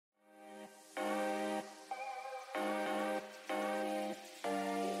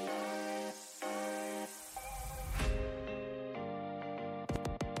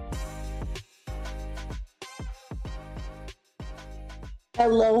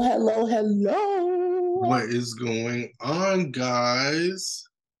Hello, hello, hello. What is going on, guys?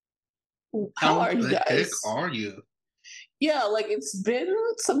 How How are you the heck guys? are you? Yeah, like it's been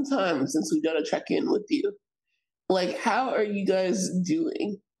some time since we got to check in with you. Like, how are you guys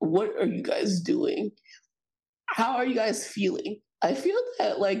doing? What are you guys doing? How are you guys feeling? I feel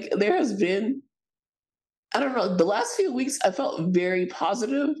that like there has been, I don't know, the last few weeks I felt very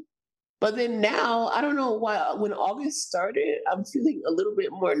positive, but then now I don't know why when August started, I'm feeling a little bit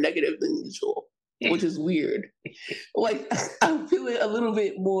more negative than usual, which is weird. Like I'm feeling a little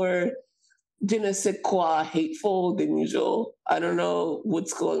bit more je ne sais quoi hateful than usual. I don't know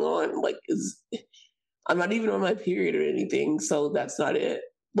what's going on. Like, is I'm not even on my period or anything, so that's not it.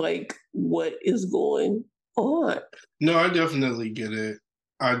 Like, what is going on? No, I definitely get it.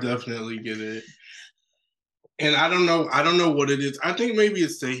 I definitely get it. And I don't know what it is. I think maybe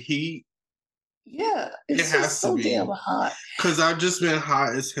it's the heat. Yeah, It it's has just to so damn be. hot. Because I've just been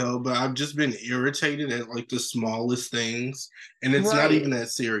hot as hell, but I've just been irritated at like the smallest things. And it's not even Right. that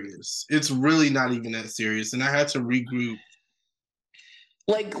serious. It's really not even that serious. And I had to regroup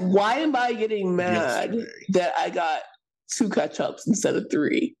Like, why am I getting mad yesterday. that I got two catch ups instead of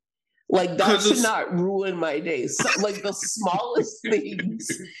three? Like that Because should it's not ruin my day. So, like the smallest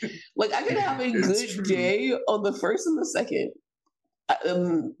things. Like I could have a it's good true. day on the first and the second,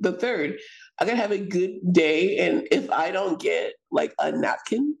 the third. I can have a good day, and if I don't get like a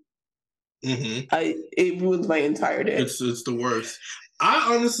napkin, Hmm. I it ruins my entire day. It's the worst.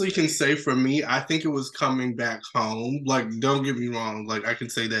 I honestly can say for me, I think it was coming back home. Like, don't get me wrong. Like, I can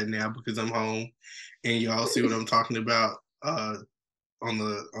say that now because I'm home, and y'all see what I'm talking about on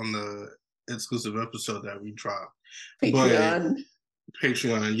the exclusive episode that we dropped. But Patreon.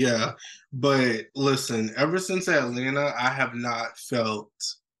 Patreon, yeah. But listen, ever since Atlanta, I have not felt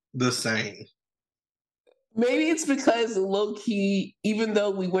the same. Maybe it's because low key, even though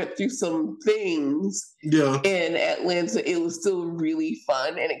we went through some things Yeah. in Atlanta, it was still really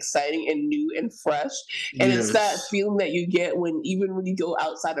fun and exciting and new and fresh. And it's that Yes. feeling that you get when even when you go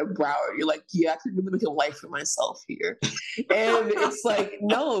outside of Broward, you're like, yeah, I can really make a life for myself here. And it's like,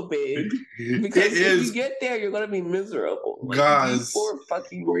 no, babe, It because if you is, get there, you're gonna be miserable. Like, be guys. for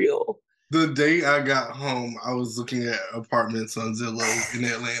fucking real. The day I got home, I was looking at apartments on Zillow in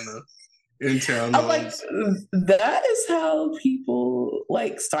Atlanta, in I'm like, townhomes. that is how people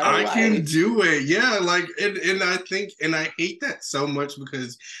like start a I can life. do it. Yeah, like and I think and I hate that so much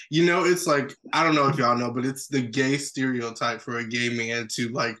because it's like I don't know if y'all know, but it's the gay stereotype for a gay man to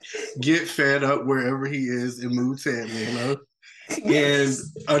like get fed up wherever he is and move to Atlanta. And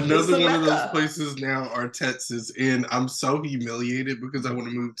Yes, it's another the one of those mecca. places now are Texas. And I'm so humiliated because I want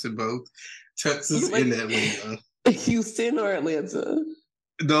to move to both You Texas and like Atlanta. Houston or Atlanta?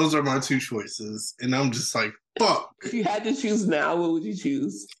 Those are my two choices. And I'm just like, fuck. If you had to choose now, what would you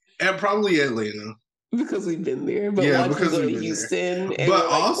choose? And probably Atlanta. Because we've been there. But Yeah, watch me because go we've to been there. Houston and But you're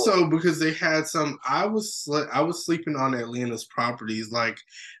like, also oh, because they had some I was sleeping on Atlanta's properties. Like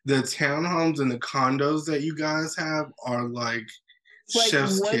the townhomes and the condos that you guys have are like it's like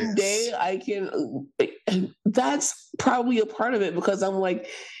chef's one kiss. day I can. That's probably a part of it because I'm like,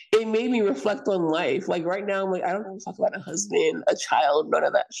 it made me reflect on life. Like right now, I'm like, I don't want to talk about a husband, a child, none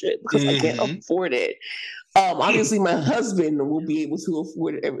of that shit because I can't Hmm. afford it. Obviously, my husband will be able to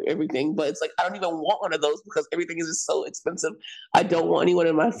afford everything, but it's like I don't even want one of those because everything is just so expensive. I don't want anyone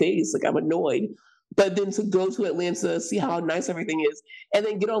in my face. Like I'm annoyed. But then to go to Atlanta, see how nice everything is, and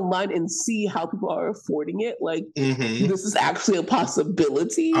then get online and see how people are affording it, like Hmm. this is actually a I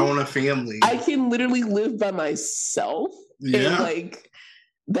possibility. want a I family. can literally live by myself and Yeah, like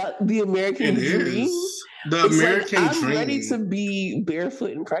that the American it dream. is. The It's like American I'm ready to dream. be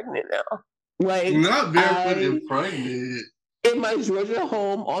barefoot and pregnant now. Like Not barefoot I and pregnant. in my Georgia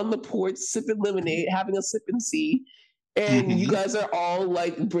home on the porch sipping lemonade, having a sip and see, and you Hmm. guys are all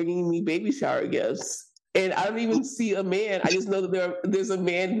like bringing me baby shower gifts. And I don't even see a man. I just know that there's a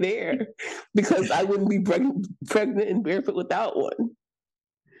man there because I wouldn't be pregnant and barefoot without one.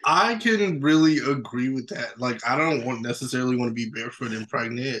 I can really agree with that. Like, I don't want necessarily want to be barefoot and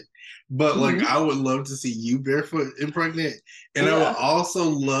pregnant, but like, I Mm-hmm. would love to see you barefoot and pregnant, and I would Yeah. also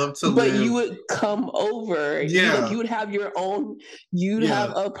love to But you live. would come over. Yeah, You would have your own. You'd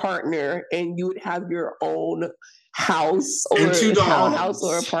have yeah, a partner, and you would have your own house and or two a townhouse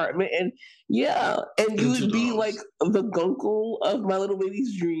or dogs, apartment, and yeah, and you and two would be like dogs, the gunkle of my little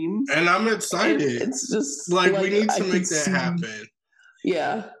baby's dreams, and I'm and excited. it's just Like, we like need I to could make that see. happen.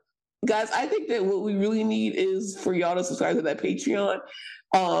 Yeah, guys, I think that what we really need is for y'all to subscribe to that Patreon,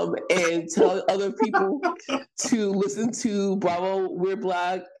 and tell other people to listen to Bravo We're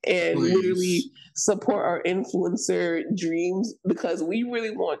Black and Please. literally support our influencer dreams, because we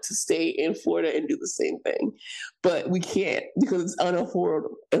really want to stay in Florida and do the same thing, but we can't because it's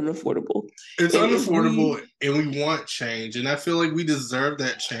unaffordable. It's And unaffordable, and we want change, and I feel like we deserve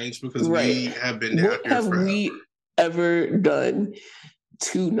that change because right, we have been down what here have forever. we ever done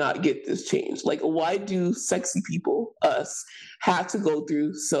to not get this change? Like, why do sexy people, us, have to go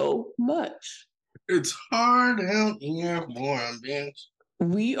through so much? It's hard out here, boy, bitch.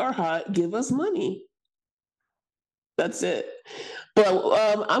 We are hot. Give us money. That's it. But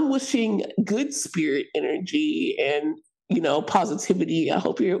I'm wishing good spirit energy and positivity. I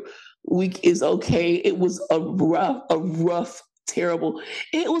hope your week is okay. It was a rough, terrible.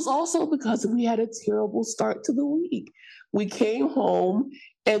 It was also because we had a terrible start to the week. We came home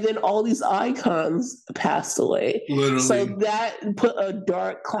and then all these icons passed away. Literally. So that put a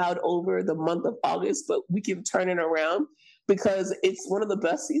dark cloud over the month of August, but we can turn it around because it's one of the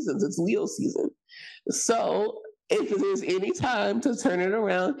best seasons. It's Leo season. So if there's any time to turn it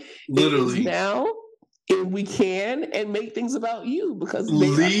around, literally, it is now. And we can and make things about you because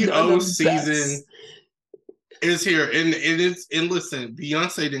Leo season is here, and it is. And listen,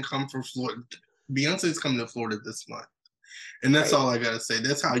 Beyonce didn't come from Florida. Beyonce's coming to Florida this month, and that's all I gotta say.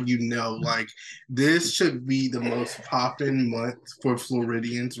 That's how you know, like, this should be the most popping month for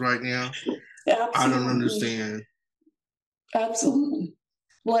Floridians right now. Absolutely. I don't understand. Absolutely,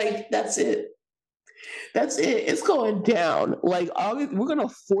 like that's it. That's it. It's going down. Like August, we're gonna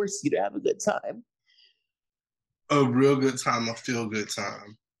force you to have a good time. A real good time, a feel good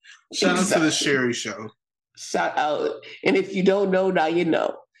time. Shout out to the Sherry Show. Shout out. And if you don't know, now you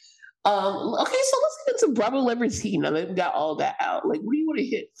know. Okay, so let's get into Bravo Liberty. Now that we got all that out, like, what do you want to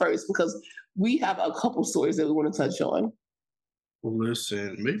hit first? Because we have a couple stories that we want to touch on.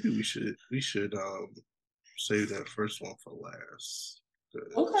 Listen, maybe we should save that first one for last.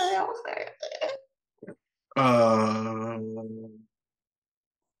 Okay.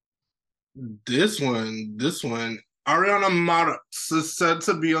 This one, Ariana Maddox is said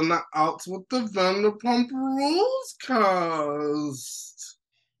to be on the outs with the Vanderpump Rules cast.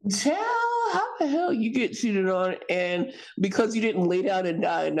 Child, how the hell you get cheated on, and because you didn't lay down and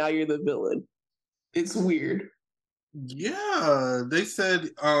die, now you're the villain? It's weird. Yeah, they said,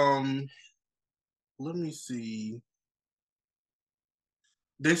 let me see.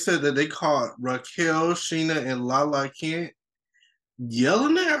 They said that they caught Raquel, Sheena, and Lala Kent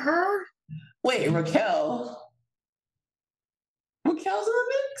yelling at her. Wait, Raquel's in the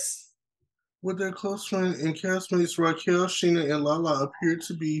mix? With their close friend and castmates Raquel, Sheena, and Lala appeared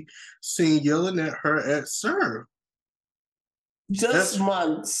to be seen yelling at her at SUR. Just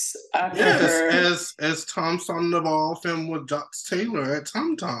months after her. As Tom Sandoval filmed with Jox Taylor at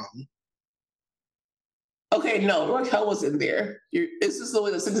Tom Tom. Okay, no, Raquel wasn't there. It's just the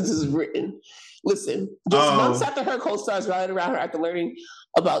way the sentence is written. Listen, just months after her co-stars rallied around her after learning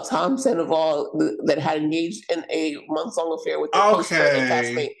about Tom Sandoval that had engaged in a months-long affair with their co-star and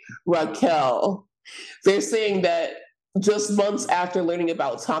castmate Raquel. They're saying that just months after learning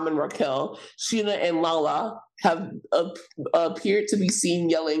about Tom and Raquel, Sheena and Lala have appeared to be seen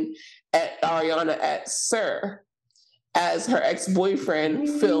yelling at Ariana at SUR as her ex-boyfriend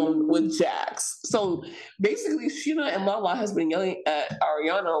filmed with Jax. So basically, Sheena and Lala has been yelling at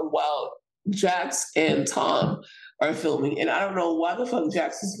Ariana while Jax and Tom are filming. And I don't know why the fuck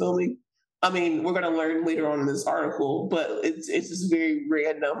Jax is filming. I mean, we're going to learn later on in this article, but it's just very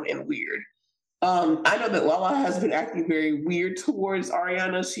random and weird. I know that Lala has been acting very weird towards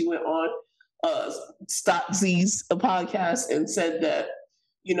Ariana. She went on Stotzi's podcast and said that,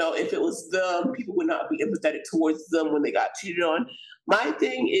 if it was them, people would not be empathetic towards them when they got cheated on. My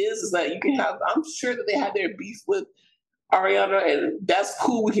thing is that you can have, I'm sure that they had their beef with Ariana, and that's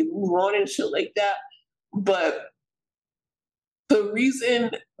cool. We can move on and shit like that. But the reason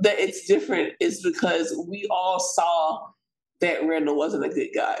that it's different is because we all saw that Randall wasn't a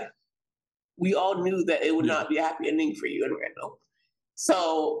good guy. We all knew that it would not be a happy ending for you and Randall.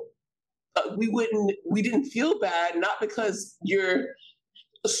 So we didn't feel bad, not because you're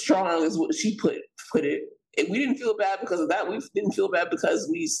strong is what she put it. We didn't feel bad because of that. We didn't feel bad because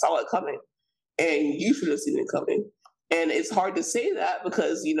we saw it coming, and you should have seen it coming. And it's hard to say that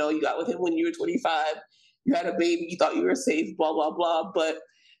because you got with him when you were 25, you had a baby, you thought you were safe, blah blah blah. But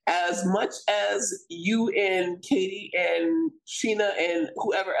as much as you and Katie and Sheena and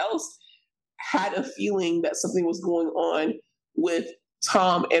whoever else had a feeling that something was going on with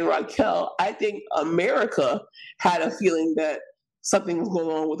Tom and Raquel, I think America had a feeling that something was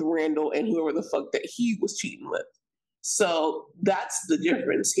going on with Randall and whoever the fuck that he was cheating with. So that's the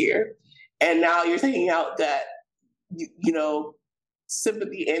difference here. And now you're taking out that, you know,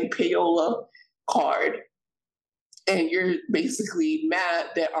 sympathy and payola card, and you're basically mad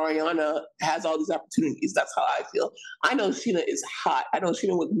that Ariana has all these opportunities. That's how I feel. I know Sheena is hot. I know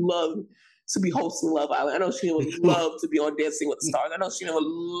Sheena would love to be hosting Love Island. I know Sheena would love to be on Dancing with the Stars. I know Sheena would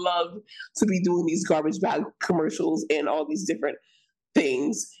love to be doing these garbage bag commercials and all these different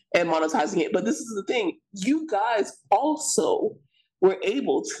things and monetizing it. But this is the thing. You guys also were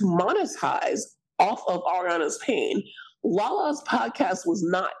able to monetize off of Ariana's pain. Lala's podcast was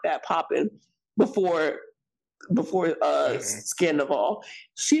not that popping before Scandival.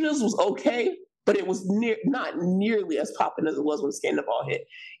 Sheena's was okay, but it was not nearly as popping as it was when Scandival hit.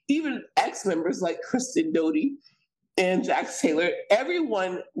 Even ex-members like Kristen Doty and Jax Taylor,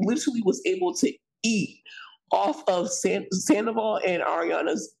 everyone literally was able to eat off of Sandoval and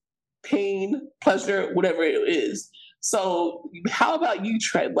Ariana's pain, pleasure, whatever it is. So how about you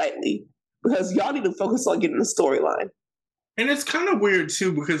tread lightly? Because y'all need to focus on getting the storyline. And it's kind of weird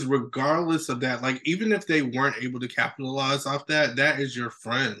too, because regardless of that, like even if they weren't able to capitalize off that, that is your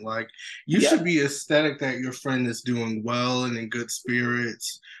friend. Like you should be ecstatic that your friend is doing well and in good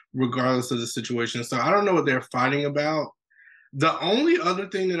spirits, regardless of the situation. So I don't know what they're fighting about. The only other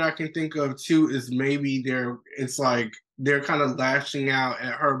thing that I can think of too is maybe it's like they're kind of lashing out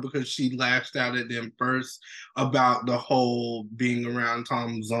at her because she lashed out at them first about the whole being around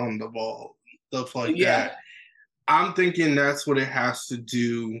Tom Zonderval, stuff like that. I'm thinking that's what it has to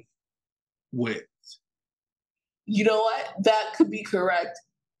do with. You know what? That could be correct,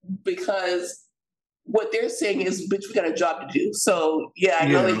 because what they're saying is, bitch, we got a job to do. So yeah, I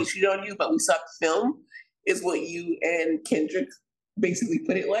know that he cheated on you, but we stopped the film, is what you and Kendrick basically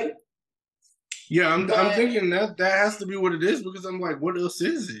put it like. Yeah, I'm thinking that has to be what it is, because I'm like, what else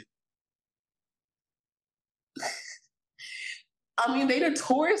is it? I mean, they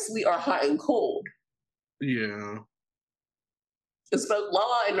notoriously are hot and cold. Yeah. It's about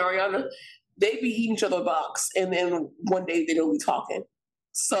Lala and Ariana, they be eating each other a box, and then one day they don't be talking.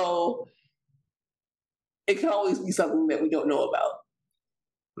 So it can always be something that we don't know about.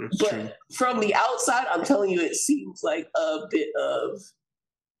 That's true. From the outside, I'm telling you, it seems like a bit of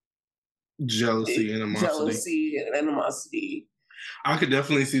jealousy and animosity. I could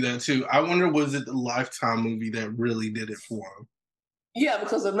definitely see that too. I wonder, was it the Lifetime movie that really did it for him? Yeah,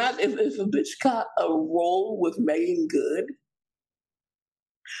 because imagine if a bitch got a role with Megan Good.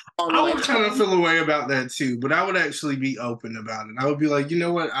 I would kind of feel a way about that too, but I would actually be open about it. I would be like, you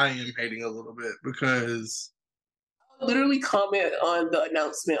know what? I am hating a little bit, because I would literally comment on the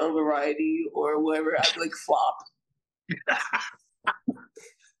announcement on Variety or whatever. I'd be like, flop.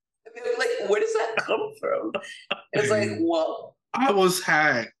 Like, where does that come from? It's like, well, I was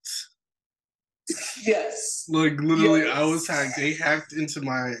hacked. Yes. Like literally, I was hacked. They hacked into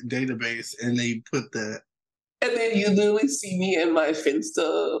my database and they put that. And then you literally see me in my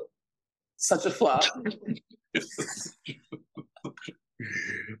Finsta, such a flop.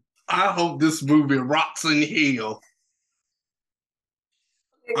 I hope this movie rocks in hell.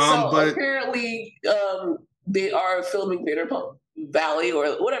 So apparently, they are filming Vanderpump Valley or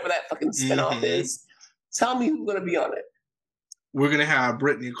whatever that fucking spinoff is. Tell me who's going to be on it. We're going to have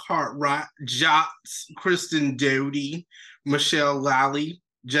Brittany Cartwright, Jots, Kristen Doty, Michelle Lally,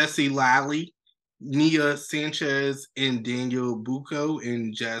 Jesse Lally, Nia Sanchez, and Daniel Bucco,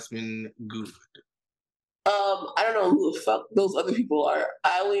 and Jasmine Good. I don't know who the fuck those other people are.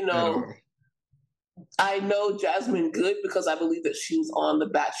 I only know I know Jasmine Good because I believe that she was on The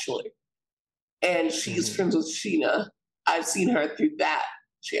Bachelor, and she's friends with Sheena. I've seen her through that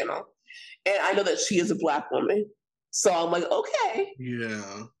channel, and I know that she is a Black woman. So I'm like, okay,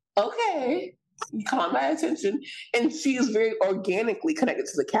 okay, you caught my attention, and she is very organically connected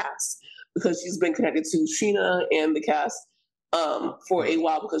to the cast because she's been connected to Sheena and the cast for a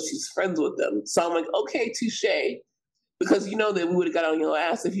while because she's friends with them. So I'm like, okay, touche. Because you know that we would have got on your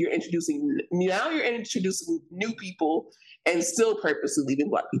ass if you're introducing new people and still purposely leaving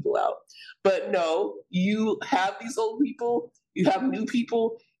Black people out. But no, you have these old people, you have new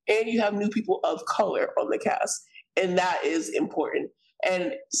people, and you have new people of color on the cast. And that is important.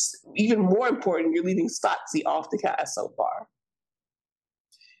 And even more important, you're leaving Stotzy off the cast so far.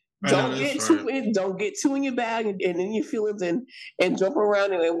 Don't get too in your bag and in your feelings and jump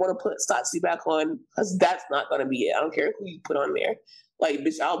around and want to put Stotzy back on, because that's not going to be it. I don't care who you put on there. Like,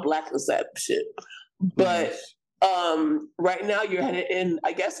 bitch, I'll blacklist that shit. But right now you're headed in,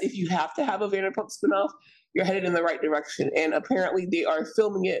 I guess if you have to have a Vanderpump spinoff, you're headed in the right direction. And apparently they are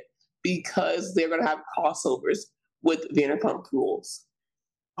filming it because they're going to have crossovers with Vanderpump Rules.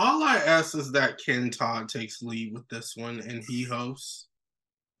 All I ask is that Ken Todd takes lead with this one and he hosts.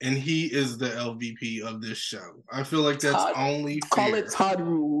 And he is the LVP of this show. I feel like that's only fair. Call it Todd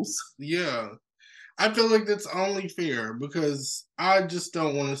Rules. Yeah. I feel like that's only fair because I just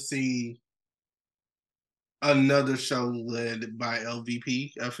don't want to see another show led by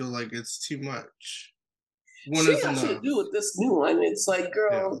LVP. I feel like it's too much. One is enough. To do with this new one. It's like,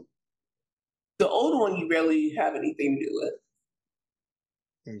 girl, the old one you barely have anything to do with.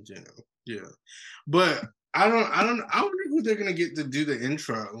 Yeah. But I wonder who they're gonna get to do the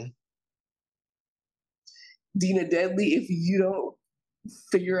intro. Dina Deadly, if you don't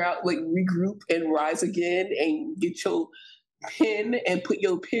figure out, like, regroup and rise again and get your pen and put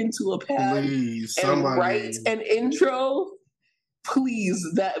your pen to a pad, please, and write an intro, please.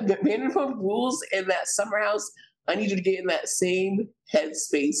 That Vanderpump Rules and that Summer House, I need you to get in that same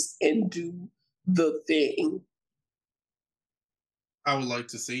headspace and do the thing. I would like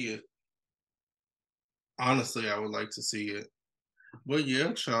to see it. Honestly, I would like to see it. But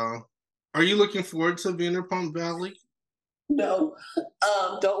yeah, child. Are you looking forward to Vanderpump Valley? No.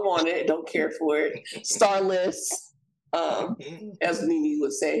 Don't want it. Don't care for it. Starless, as Nene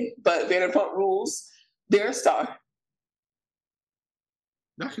would say. But Vanderpump Rules, they're a star.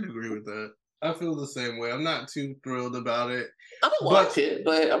 I can agree with that. I feel the same way. I'm not too thrilled about it. I'm gonna watch it,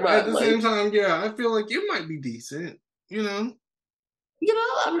 but I'm not. At the same time, yeah, I feel like it might be decent. You know,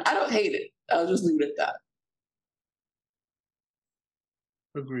 I don't hate it. I'll just leave it at that.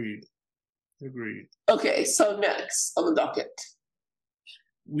 Agreed. Okay, so next on the docket,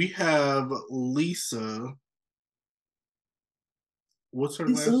 we have Lisa. What's her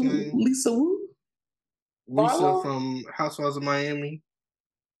last name? Lisa Wu? Lisa Barlow? From Housewives of Miami.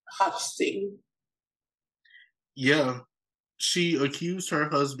 Hodgson. Yeah. She accused her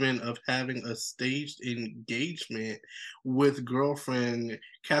husband of having a staged engagement with girlfriend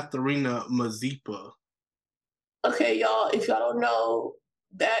Katharina Mazepa. Okay, y'all, if y'all don't know,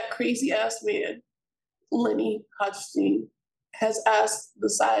 that crazy ass man, Lenny Hodgson, has asked the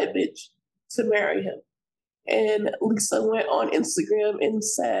side bitch to marry him. And Lisa went on Instagram and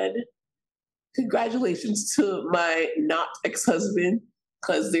said, congratulations to my not ex-husband,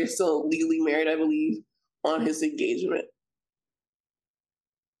 because they're still legally married, I believe, on his engagement.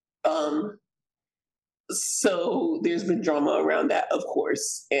 So there's been drama around that, of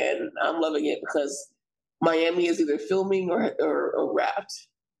course, and I'm loving it because Miami is either filming or wrapped.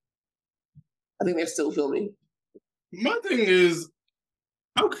 I think they're still filming. My thing is,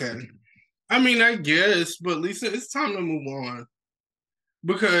 okay. I mean, I guess, but Lisa, it's time to move on.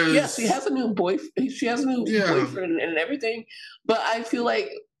 Because yeah, she has a new boyfriend. She has a new boyfriend and everything, but I feel like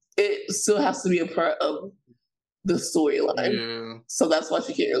it still has to be a part of the storyline. Yeah. So that's why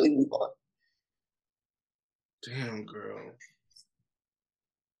she can't really move on. Damn, girl.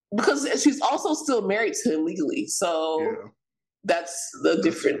 Because she's also still married to him legally, so that's the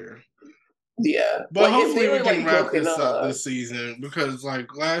different. Fair. Yeah, but like, hopefully we can wrap this up this season, because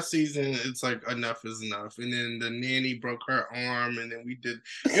like last season it's like enough is enough, and then the nanny broke her arm, and then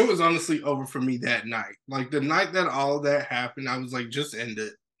it was honestly over for me that night. Like the night that all that happened, I was like, just end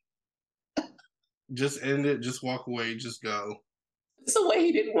it. Just end it, just walk away, just go. It's the way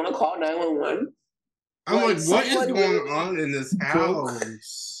he didn't want to call 911. I'm like what is going on in this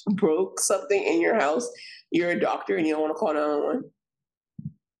house? Broke something in your house. You're a doctor and you don't want to call 911.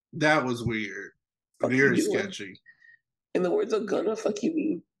 That was weird. Very sketchy. In the words of Gunna, fuck you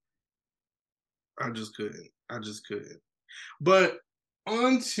mean. I just couldn't. But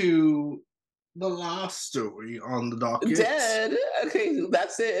on to the last story on the docket. Dead. Okay,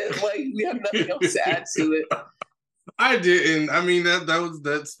 that's it. Like we have nothing else to add to it. I didn't. I mean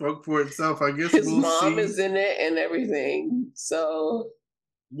that spoke for itself. I guess his mom is in it and everything. So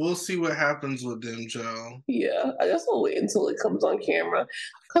we'll see what happens with them, Joe. Yeah, I guess we'll wait until it comes on camera,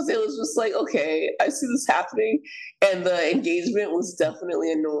 because it was just like, okay, I see this happening, and the engagement was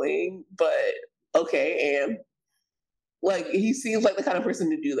definitely annoying, but okay, and like he seems like the kind of person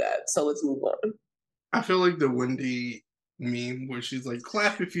to do that, so let's move on. I feel like the Wendy meme where she's like,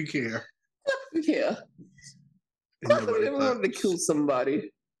 clap if you care. Clap if you care. Clap if you ever wanted to kill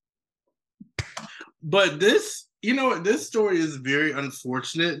somebody. But this, you know what, this story is very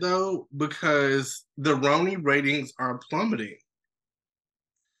unfortunate though, because the RHONY ratings are plummeting.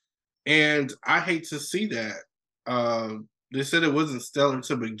 And I hate to see that. They said it wasn't stellar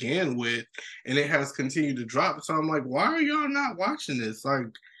to begin with, and it has continued to drop. So I'm like, why are y'all not watching this? Like,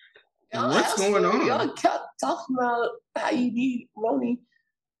 what's going on? Y'all kept talking about how you need RHONY.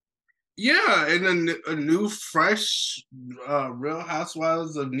 Yeah, and a new, fresh, Real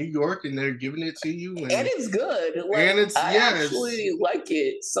Housewives of New York, and they're giving it to you, And it's good. and Like, it's I yes. actually like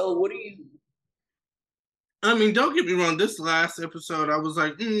it. So, what do you? I mean, don't get me wrong. This last episode, I was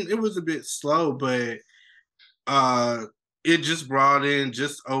like, it was a bit slow, but uh, it just brought in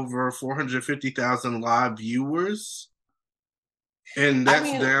just over 450,000 live viewers, and I that's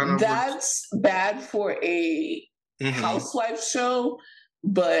mean, down over. that's bad for a Mm-hmm. housewife show,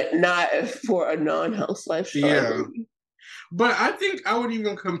 but not for a non-housewife show, I Yeah, believe. but I think I would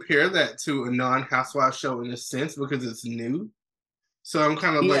even compare that to a non-housewife show in a sense because it's new. So I'm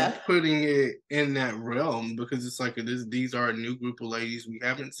kind of like Yeah. putting it in that realm because it's like these are a new group of ladies we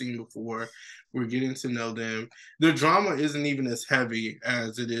haven't seen before. We're getting to know them. The drama isn't even as heavy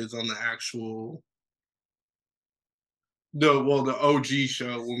as it is on the actual the OG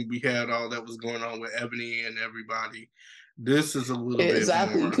show when we had all that was going on with Ebony and everybody. This is a little bit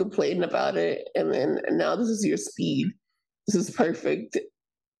Exactly. You more. complained about it, and now this is your speed. This is perfect,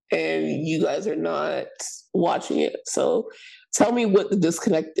 and you guys are not watching it. So, tell me what the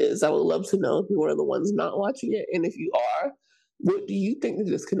disconnect is. I would love to know if you're one of the ones not watching it, and if you are, what do you think the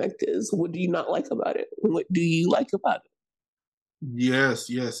disconnect is? What do you not like about it? What do you like about it? Yes,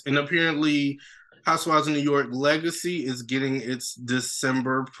 yes. And apparently Housewives of New York Legacy is getting its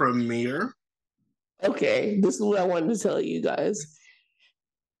December premiere. Okay, this is what I wanted to tell you guys.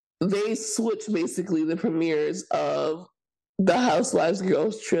 They switched basically the premieres of the Housewives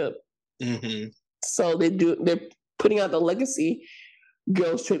Girls Trip. Mm-hmm. So they're putting out the Legacy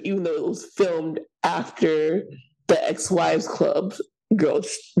Girls Trip, even though it was filmed after the Ex-Wives Club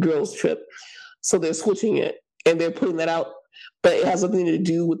Girls Trip. So they're switching it and they're putting that out, but it has nothing to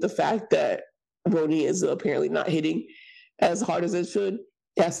do with the fact that RHONY is apparently not hitting as hard as it should.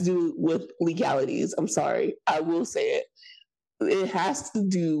 It has to do with legalities. I'm sorry, I will say it. It has to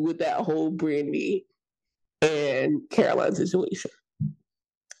do with that whole Brandy and Caroline situation.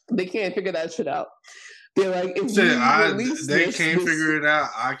 They can't figure that shit out. They're like, if Shit, we release they this, can't this figure it out.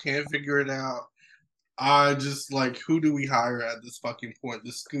 I can't figure it out. I just like who do we hire at this fucking point?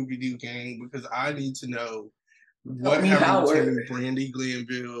 The Scooby Doo gang, because I need to know what Tony happened Howard, between Brandy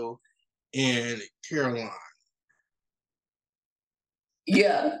Glanville and Caroline.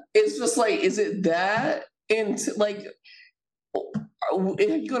 yeah, it's just like, is it that? And like, are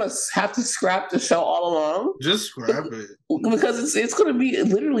you gonna have to scrap the show all along? Just scrap it. Because it's gonna be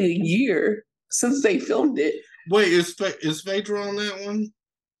literally a year since they filmed it. Wait, is Phaedra on that one?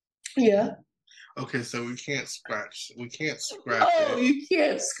 Yeah. Okay, so we can't scratch. We can't scrap Oh, it. you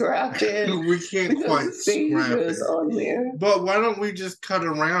can't scrap it We can't quite because scrap Phaedra's it. on there. But why don't we just cut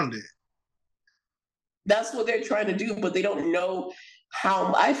around it? That's what they're trying to do, but they don't know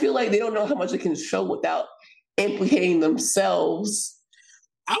how. I feel like they don't know how much they can show without implicating themselves.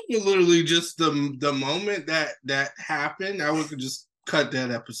 I would literally just the moment that happened, I would just cut that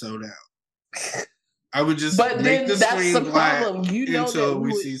episode out. I would just But make the then that's the screen black problem. You know that until we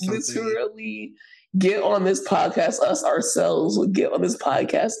we would see something. literally get on this podcast, us ourselves would get on this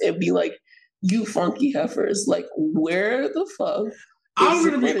podcast and be like, you funky heifers, like, where the fuck is I'm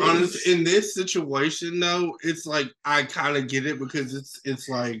the gonna be honest. footage? In this situation, though, it's like I kind of get it because it's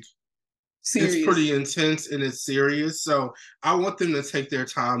like it's Serious. pretty intense and it's serious. So I want them to take their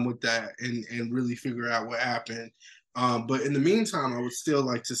time with that and really figure out what happened. But in the meantime, I would still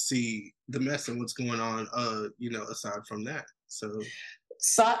like to see the mess and what's going on. Aside from that. So,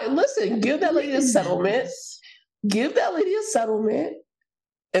 listen, give that lady a settlement. Give that lady a settlement.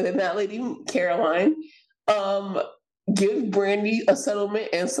 And then that lady, Caroline, um, give Brandy a settlement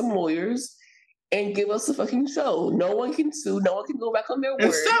and some lawyers and give us a fucking show. No one can sue. No one can go back on their And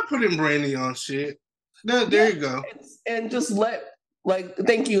word. stop putting Brandy on shit. There you go. And just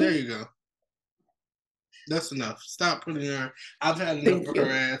thank you. There you go. That's enough. Stop putting her. I've had enough of her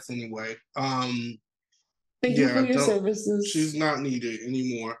ass anyway. Thank you for your services. She's not needed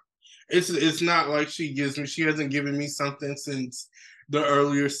anymore. It's not like she hasn't given me something since the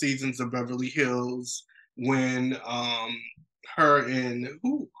earlier seasons of Beverly Hills when her and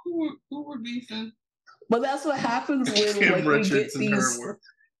who were beefing. But that's what happens when Kim like Richards we get and these. her were.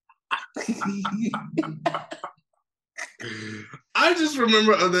 I just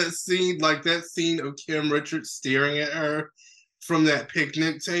remember that scene of Kim Richards staring at her from that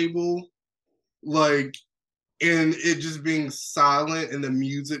picnic table, like, and it just being silent and the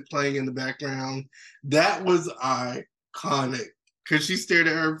music playing in the background. That was iconic because she stared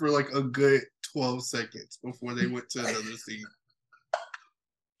at her for like a good 12 seconds before they went to another scene.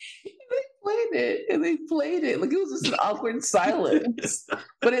 They played it and they played it. Like it was just an awkward silence.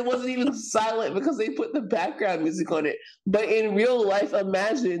 But it wasn't even silent because they put the background music on it. But in real life,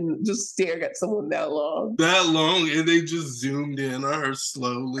 imagine just staring at someone that long. That long, and they just zoomed in on her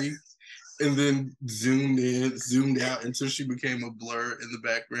slowly and then zoomed in, zoomed out until she became a blur in the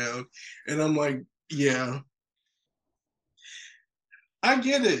background. And I'm like, yeah, I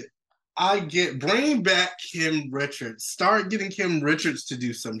get it. Bring back Kim Richards. Start getting Kim Richards to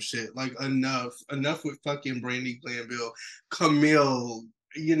do some shit. Like enough with fucking Brandy Glanville, Camille,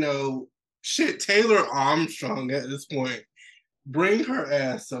 shit, Taylor Armstrong at this point. Bring her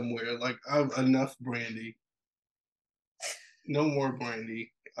ass somewhere. Like enough Brandy. No more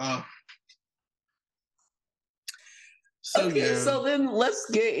Brandy. So then let's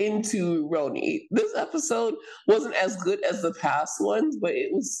get into RHONY. This episode wasn't as good as the past ones, but it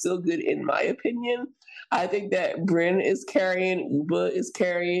was still good in my opinion. I think that Bryn is carrying, Uba is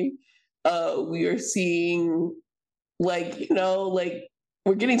carrying. We are seeing, like,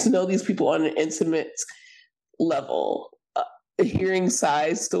 we're getting to know these people on an intimate level. Hearing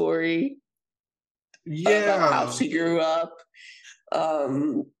Sai's story, about how she grew up.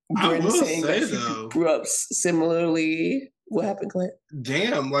 Bryn saying that she grew up similarly. What happened, Clint?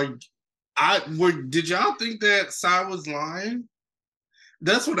 Damn, did y'all think that Sai was lying?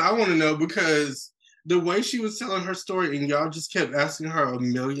 That's what I want to know, because the way she was telling her story and y'all just kept asking her a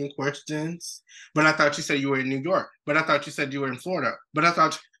million questions. But I thought you said you were in New York. But I thought you said you were in Florida. But I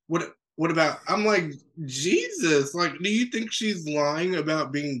thought, what about, I'm like, Jesus, like, do you think she's lying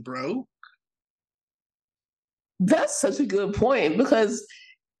about being broke? That's such a good point, because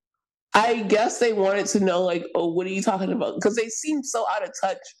I guess they wanted to know, like, oh, what are you talking about? Because they seem so out of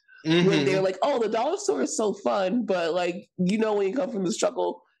touch when they're like, oh, the dollar store is so fun, but like, when you come from the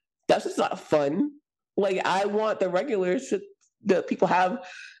struggle, that's just not fun. Like, I want the regular shit that people have,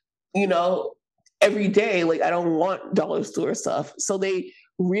 every day. Like, I don't want dollar store stuff. So they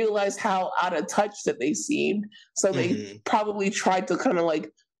realized how out of touch that they seemed. So they probably tried to kind of like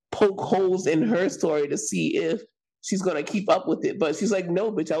poke holes in her story to see if she's going to keep up with it. But she's like,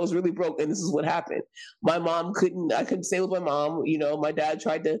 no, bitch, I was really broke and this is what happened. I couldn't stay with my mom. My dad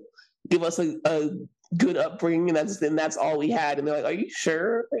tried to give us a good upbringing, and that's all we had. And they're like, are you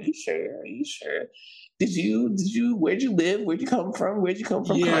sure? Are you sure? Are you sure? Where'd you live? Where'd you come from? Where'd you come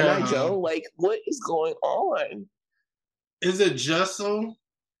from? Yeah. Conai Joe? Like, what is going on? Is it Jessel?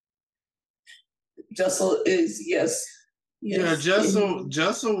 Jessel is, yes. Yeah, Jessel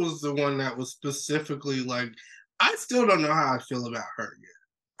was the one that was specifically like, I still don't know how I feel about her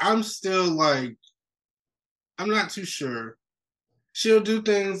yet. I'm still like, I'm not too sure. She'll do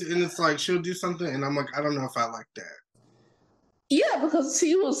things and it's like, she'll do something and I'm like, I don't know if I like that. Yeah, because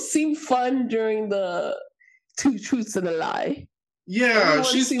she seemed fun during the Two Truths and a Lie. Yeah,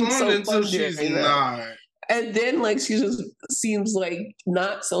 she's fun until she's not. And then, like, she just seems like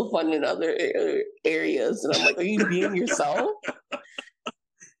not so fun in other areas. And I'm like, are you being yourself?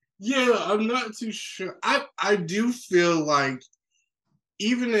 Yeah, I'm not too sure. I do feel like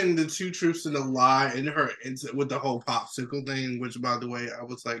even in the Two Truths and a Lie and her with the whole popsicle thing, which by the way, I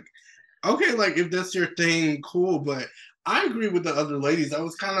was like, okay, like if that's your thing, cool. But I agree with the other ladies. I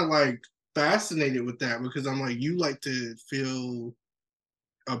was kind of like fascinated with that because I'm like, you like to feel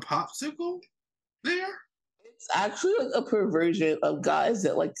a popsicle there? It's actually like a perversion of guys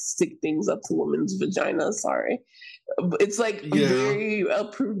that like stick things up to women's vagina. Sorry. It's like very a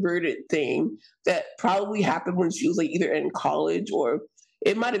perverted thing that probably happened when she was like either in college, or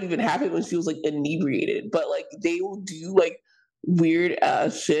it might have even happened when she was like inebriated. But like they will do like weird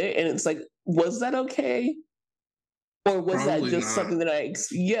ass shit, and it's like, was that okay? Or was Probably that just not. something that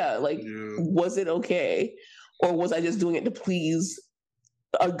was it okay? Or was I just doing it to please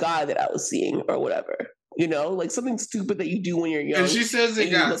a guy that I was seeing or whatever? Like something stupid that you do when you're young. And she says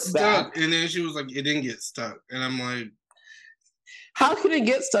it got stuck, and then she was like, it didn't get stuck. And I'm like, how can it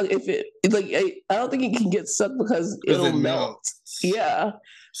get stuck if I don't think it can get stuck because it'll melt. Yeah.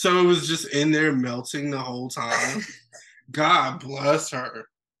 So it was just in there melting the whole time. God bless her.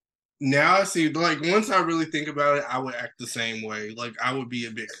 Now I see, like, once I really think about it, I would act the same way. Like, I would be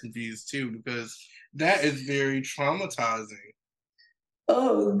a bit confused too, because that is very traumatizing.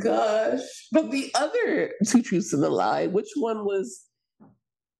 Oh gosh. But the other Two Truths and a Lie, which one was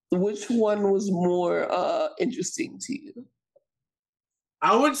more interesting to you?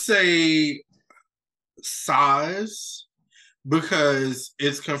 I would say size, because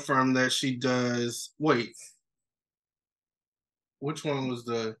it's confirmed that she does. Wait, which one was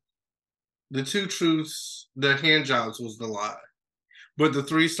the Two Truths? The hand jobs was the lie, but the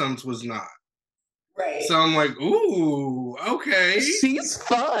threesomes was not. Right. So I'm like, ooh, okay. She's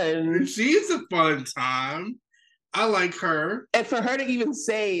fun. She's a fun time. I like her. And for her to even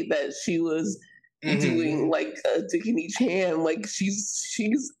say that she was doing like a dick in each hand, like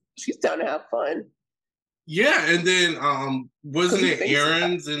she's down to have fun. Yeah, and then wasn't it Thinks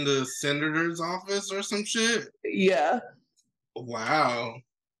Aaron's in the senator's office or some shit? Yeah. Wow.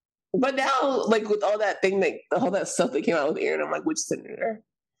 But now, like with all that thing, like all that stuff that came out with Aaron, I'm like, which senator?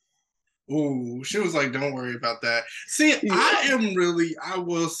 Ooh, she was like, don't worry about that. See, Yeah. I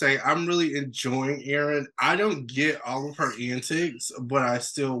will say, I'm really enjoying Aaron. I don't get all of her antics, but I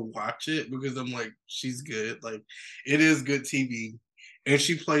still watch it because I'm like, she's good. Like, it is good TV. And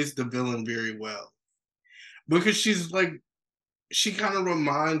she plays the villain very well. Because she's like, she kind of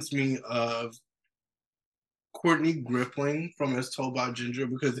reminds me of Courtney Griffling from As Told by Ginger,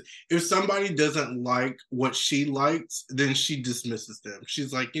 because if somebody doesn't like what she likes, then she dismisses them.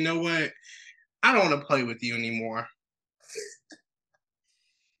 She's like, you know what? I don't want to play with you anymore.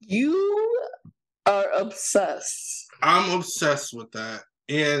 You are obsessed. I'm obsessed with that.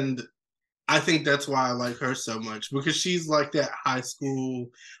 And I think that's why I like her so much, because she's like that high school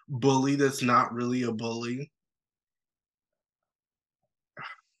bully that's not really a bully.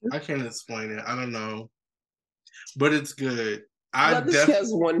 I can't explain it. I don't know. But it's good. Well, this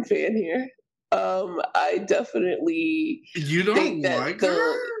has one fan here. I definitely You don't think that like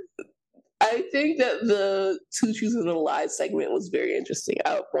her? I think that the Two Truths and a Lie segment was very interesting.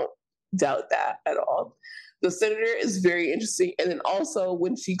 I won't doubt that at all. The senator is very interesting. And then also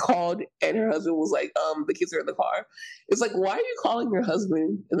when she called and her husband was like, the kids are in the car. It's like, why are you calling your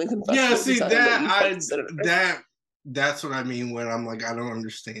husband and then confessing Yeah, see that's what I mean when I'm like, I don't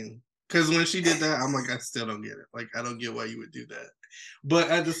understand. Because when she did that, I'm like, I still don't get it. Like, I don't get why you would do that. But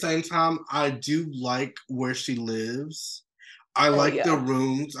at the same time, I do like where she lives. I like the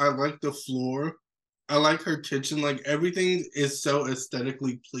rooms. I like the floor. I like her kitchen. Like, everything is so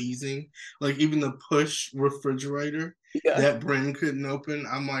aesthetically pleasing. Like, even the push refrigerator that Bryn couldn't open.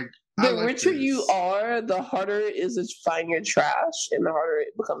 I'm like, the richer you are, the harder it is to find your trash and the harder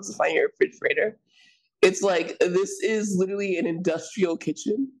it becomes to find your refrigerator. It's like, this is literally an industrial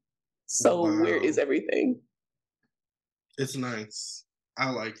kitchen. So where is everything? It's nice.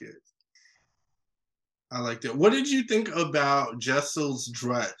 I like it. I liked it. What did you think about Jessel's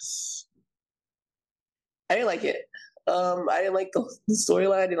dress? I didn't like it. I didn't like the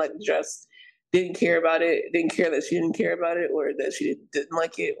storyline. I didn't like the dress. Didn't care about it. Didn't care that she didn't care about it, or that she didn't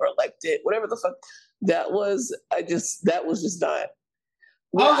like it, or liked it. Whatever the fuck that was. That was just not.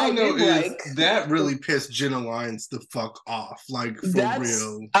 All I know is that really pissed Jenna Lyons the fuck off. Like, for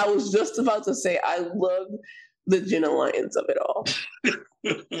real. I was just about to say, I love the Jenna Lyons of it all.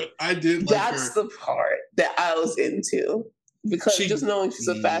 I did like her. That's the part that I was into, because just knowing she's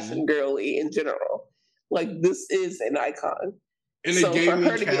a fashion girly in general, like, this is an icon. And it gave me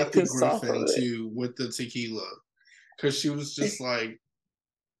Kathy Griffin too with the tequila, because she was just like,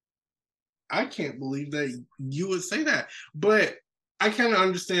 I can't believe that you would say that. But I kind of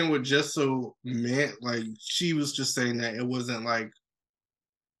understand what Jessel meant. Like, she was just saying that it wasn't like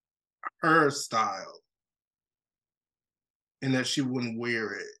her style and that she wouldn't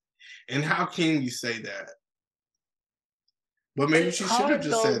wear it. And how can you say that? But maybe she should have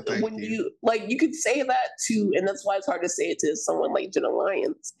just said thank you. You could say that too, and that's why it's hard to say it to someone like Jenna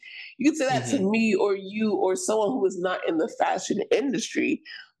Lyons. You could say that to me or you or someone who is not in the fashion industry.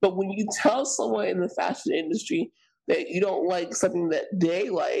 But when you tell someone in the fashion industry that you don't like something that they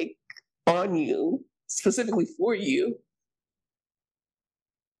like on you, specifically for you,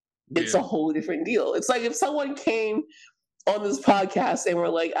 it's a whole different deal. It's like if someone came on this podcast and were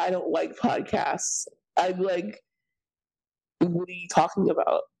like, I don't like podcasts, I'd be like, what are you talking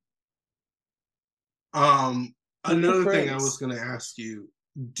about? Another thing I was going to ask you,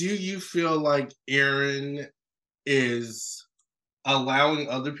 do you feel like Aaron is allowing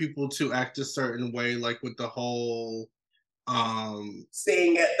other people to act a certain way, like with the whole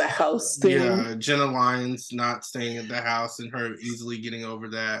staying at the house thing? Yeah, Jenna Lyons not staying at the house and her easily getting over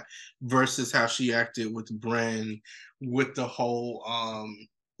that, versus how she acted with Bren with the whole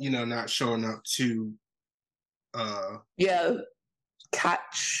not showing up to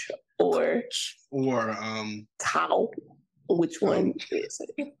catch or cow. Which one is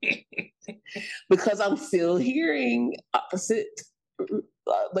it? Because I'm still hearing opposite.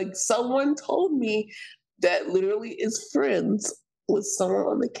 Like, someone told me that literally is friends with someone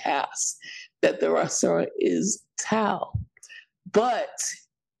on the cast, that the restaurant is Tao. But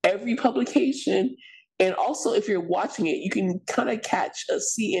every publication, and also if you're watching it, you can kind of catch a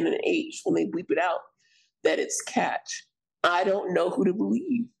C and an H when they bleep it out, that it's catch. I don't know who to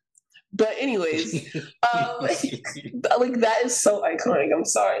believe, But anyways, like that is so iconic. I'm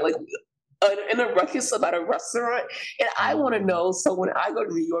sorry, like in a ruckus about a restaurant, and I want to know. So when I go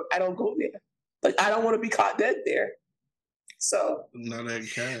to New York, I don't go there. Like I don't want to be caught dead there. So not at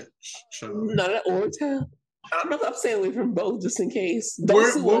catch. not at Old Town. I'm staying away from both just in case. Don't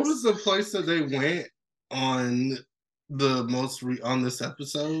Where sue what us. was the place that they went on the on this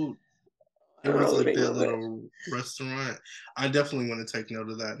episode? I It don't was know the like name that of it. little restaurant. I definitely want to take note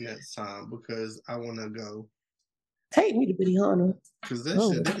of that next time because I want to go. Take me to Benihana. Because that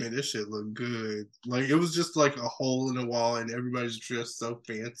shit, they made this shit look good. Like it was just like a hole in the wall, and everybody's dressed so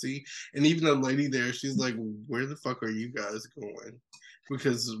fancy. And even the lady there, she's like, "Where the fuck are you guys going?"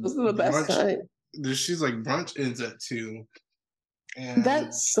 Because Those are the best brunch, kind. she's like, brunch ends at 2. And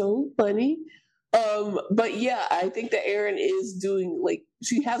That's so funny. But yeah, I think that Erin is doing like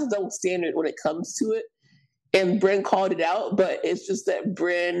she has a double standard when it comes to it, and Bryn called it out. But it's just that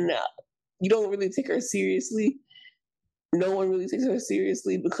Bryn, you don't really take her seriously. No one really takes her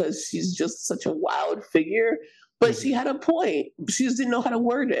seriously because she's just such a wild figure. But she had a point. She just didn't know how to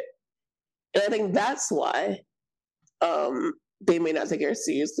word it, and I think that's why they may not take her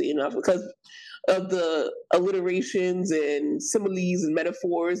seriously enough because of the alliterations and similes and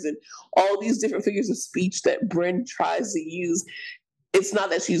metaphors and all these different figures of speech that Bryn tries to use. It's not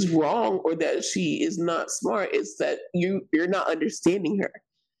that she's wrong or that she is not smart. It's that you're not understanding her.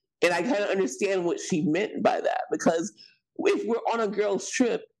 And I kind of understand what she meant by that because if we're on a girl's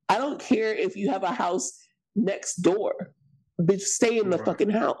trip, I don't care if you have a house next door. Bitch, stay in the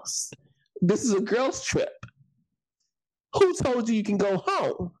fucking house. This is a girl's trip. Who told you can go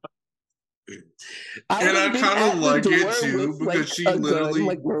home? I kind of like it too because like, she literally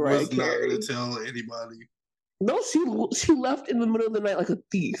like was not going to tell anybody. No, she left in the middle of the night like a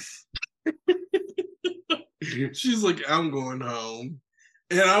thief. She's like, I'm going home.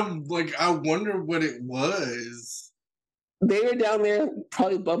 And I'm like, I wonder what it was. They were down there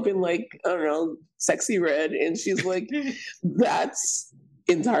probably bumping like, I don't know, Sexy Red. And she's like, that's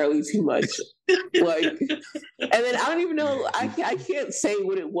entirely too much. Like, and then I don't even know, I can't say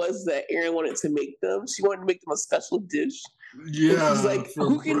what it was that Erin wanted to make them. She wanted to make them a special dish. Yeah. She's like,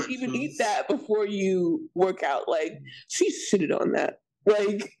 who can even eat that before you work out? Like, she shitted on that.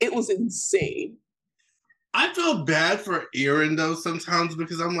 Like, it was insane. I feel bad for Erin though sometimes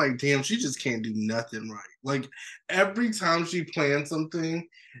because I'm like, damn, she just can't do nothing right. Like every time she plans something,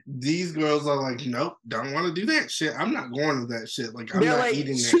 these girls are like, nope, don't want to do that shit. I'm not going to that shit. Like I'm not like,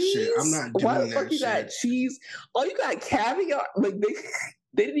 eating that shit. I'm not doing why the that fuck you shit. Got cheese? Oh, you got caviar? Like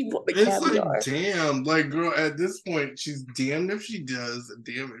they didn't even want the it's caviar. Like, damn, like girl, at this point, she's damned if she does,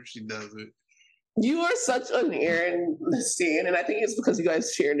 damn if she doesn't. You are such an Erin stan, and I think it's because you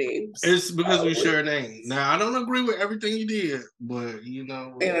guys share names. It's because we share names. Now I don't agree with everything you did, but you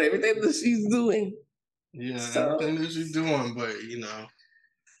know, and everything that she's doing. Yeah, so. Everything that she's doing, but you know,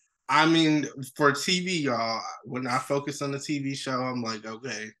 I mean, for TV, y'all, when I focus on the TV show, I'm like,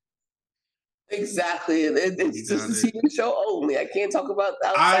 okay. Exactly. It's just a TV show only. I can't talk about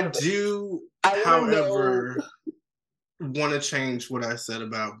outside of it. However, want to change what I said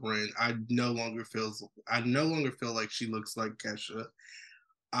about Bryn. I no longer feel like she looks like Kesha.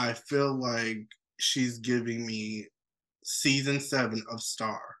 I feel like she's giving me season 7 of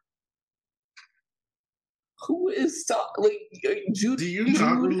Star. Who is Star? Like Jude? Do you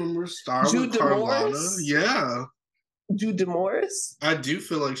not remember Star with Carlana? Yeah. Jude DeMorris? I do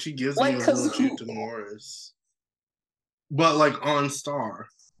feel like she gives me a little Jude DeMorris. But like on Star.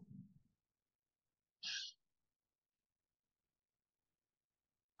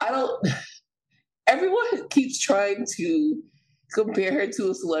 I don't. Everyone keeps trying to compare her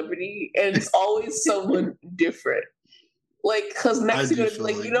to a celebrity, and it's always someone different. Like, because next you're gonna be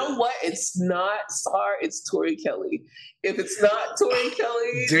like, you know what? It's not Star, it's Tori Kelly. If it's not Tori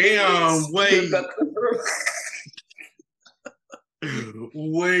Kelly, damn, wait.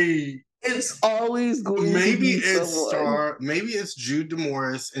 Wait. It's always going to be someone. Star. Maybe it's Jude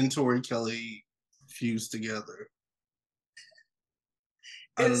DeMorris and Tori Kelly fused together.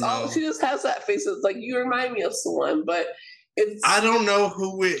 It's all she just has that face. It's like you remind me of someone, but it's I don't know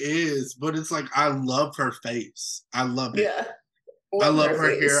who it is, but it's like I love her face. I love it. Yeah. I love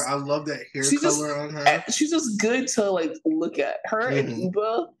her hair. I love that hair color on her. She's just good to like look at. Her and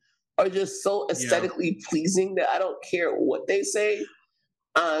Uba are just so aesthetically pleasing that I don't care what they say.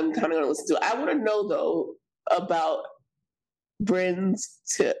 I'm kind of gonna listen to it. I want to know though about Bryn's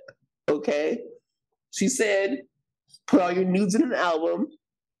tip. Okay, she said put all your nudes in an album,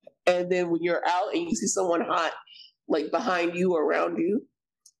 and then when you're out and you see someone hot like behind you or around you,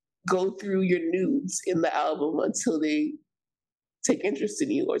 go through your nudes in the album until they take interest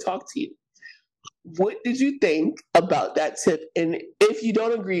in you or talk to you. What did you think about that tip? And if you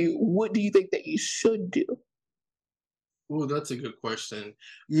don't agree, what do you think that you should do? Oh, that's a good question.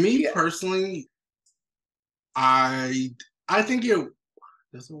 Me Yeah, personally, I think it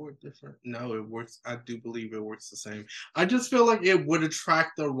does it work different? No, it works. I do believe it works the same. I just feel like it would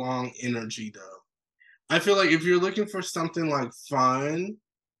attract the wrong energy though. I feel like if you're looking for something like fun,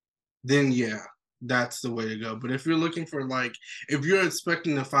 then yeah, that's the way to go. But if you're looking for like, if you're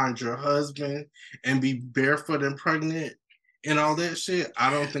expecting to find your husband and be barefoot and pregnant and all that shit, I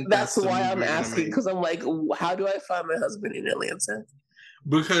don't think that's that's the why move I'm you're gonna asking, make. because I'm like, how do I find my husband in Atlanta?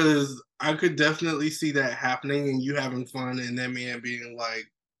 Because I could definitely see that happening and you having fun and that man being like,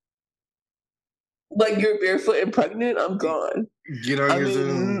 Like, you're barefoot and pregnant? I'm gone. get on I your mean,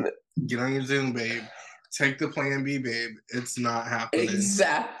 Zoom, get on your Zoom, babe. Take the plan B, babe. It's not happening.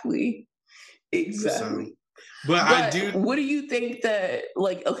 exactly. So, Exactly. but I But do. what do you think that,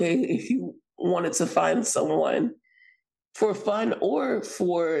 like, okay, if you wanted to find someone for fun or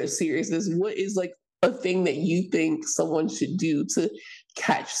for seriousness, what is like a thing that you think someone should do to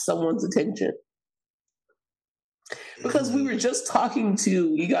catch someone's attention? Because we Mm, were just talking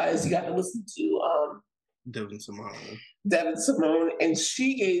to you guys, you got to listen to Devin Simone. Devin Simone, and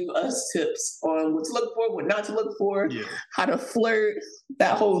she gave us tips on what to look for, what not to look for, Yeah. how to flirt.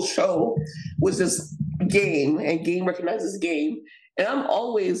 That whole show was just game, and game recognizes game. And I'm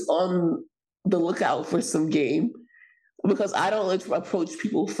always on the lookout for some game because I don't like to approach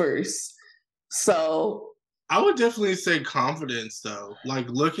people first. So I would definitely say confidence, though. Like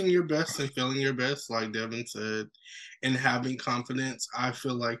looking your best and feeling your best, like Devin said, and having confidence. I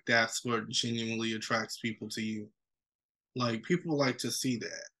feel like that's what genuinely attracts people to you. Like people like to see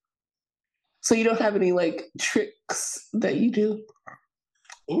that. so you don't have any like tricks that you do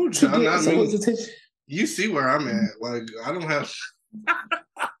Oh, to John, get not someone's me. attention? You see where I'm at. Like I don't have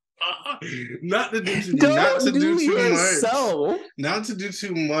not Don't to do do too much. yourself. Not to do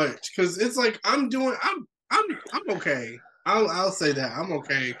too much. Cause it's like I'm okay. I'll say that. I'm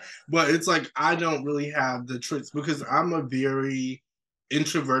okay. But it's like I don't really have the tricks because I'm a very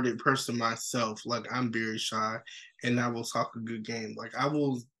introverted person myself. Like I'm very shy and I will talk a good game. Like I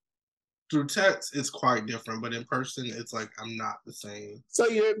will through text it's quite different, but in person it's like I'm not the same. So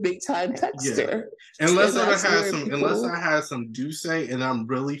you're a big time Yeah. texter, Unless and I that's had where some unless people. I had some do say and I'm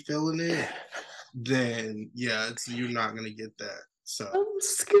really feeling it, then yeah, it's you're not gonna get that. So I'm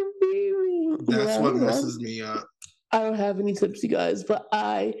screaming. that's Yeah, what well, messes me up. I don't have any tips, you guys, but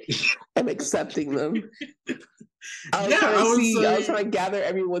I am accepting them. I was Yeah, trying I to would see. I was say trying to gather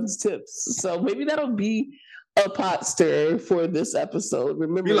everyone's tips. So maybe that'll be a pot stir for this episode. be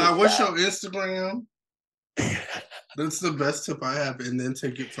Remember like, what's that. your Instagram? That's the best tip I have, and then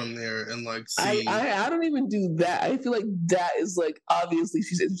take it from there and like I, see. I I don't even do that. I feel like that is like obviously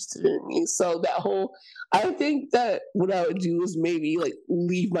she's interested in me. So that whole I think that what I would do is maybe like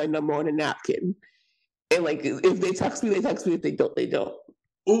leave my number on a napkin. And like if they text me, they text me. If they don't, they don't.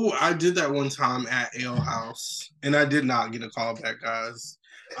 Oh, I did that one time at Ale House, and I did not get a call back, guys.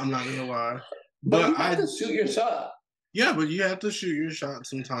 I'm not gonna lie, But but you have to shoot your shot. yeah, but you have to shoot your shot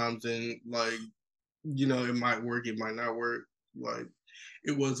sometimes, and like it might work, it might not work. Like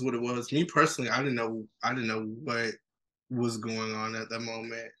it was what it was. Me personally, I didn't know what was going on at that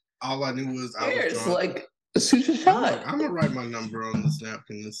moment. All I knew was I was There's drunk. like shoot your I'm like, shot. I'm gonna write my number on this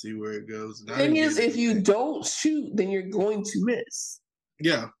napkin and see where it goes. And The I thing didn't get is, if you anything. don't shoot, then you're going to miss.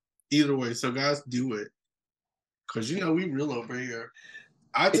 Yeah, either way. So guys, do it, cause we real over here.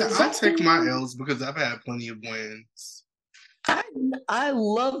 I take my Exactly. L's because I've had plenty of wins. I I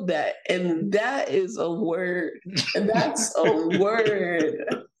love that, and that is a word. And that's a word.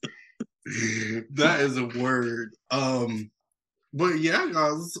 That is a word. But yeah,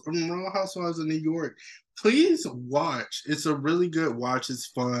 guys, Real Housewives of New York. Please watch. It's a really good watch. It's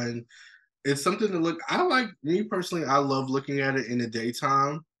fun. It's something to look. I like me personally. I love looking at it in the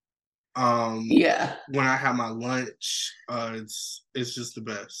daytime. Yeah. When I have my lunch, it's just the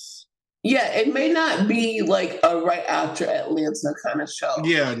best. Yeah, it may not be like a right after Atlanta kind of show.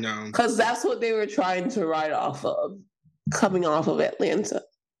 Yeah, no. Because that's what they were trying to ride off of, coming off of Atlanta.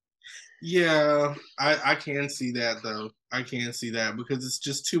 Yeah, I can see that though. I can see that because it's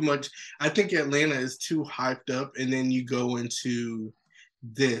just too much. I think Atlanta is too hyped up, and then you go into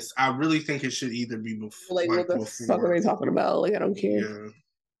this. I really think it should either be Like, what like the fuck are before. they talking about? Like, I don't care. Yeah,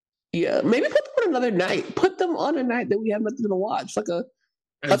 Yeah, maybe put them on another night. Put them on a night that we have nothing to watch, like a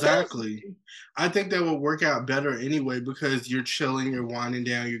exactly. Thursday. I think that would work out better anyway because you're chilling, you're winding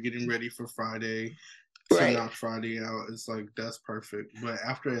down, you're getting ready for Friday to Right. knock Friday out. It's like that's perfect. But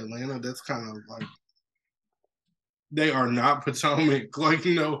after Atlanta, that's kind of like they are not Potomac. Like,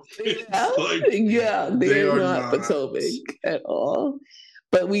 no, Yeah, it's like yeah, they they're are not not. Potomac at all.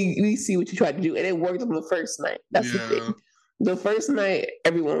 But we see what you tried to do, and it worked on the first night. That's the Yeah. thing. The first night,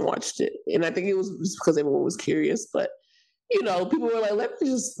 everyone watched it, and I think it was just because everyone was curious. But people were like, "Let me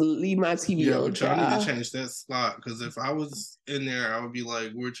just leave my TV Yeah, on, but y'all need to child." change that slot because if I was in there, I would be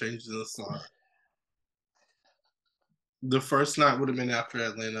like, we're changing the slot. The first night would have been after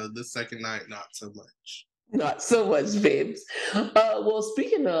Atlanta. The second night, not so much. Not so much, babes. Well,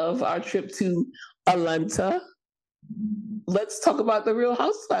 speaking of our trip to Atlanta, let's talk about the Real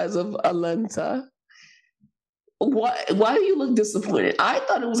Housewives of Atlanta. Why do you look disappointed? I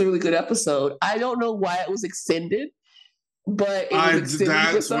thought it was a really good episode. I don't know why it was extended, but it was extended for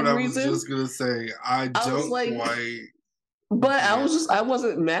That's what some I was reason. just gonna say. I I was don't like, quite but get. I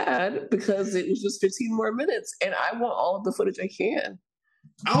wasn't mad because it was just 15 more minutes and I want all of the footage I can.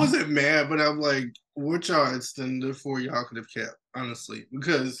 I wasn't mad, but I'm like, what y'all extended for? Y'all could have kept, honestly,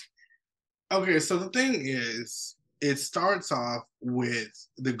 because okay. So the thing is, it starts off with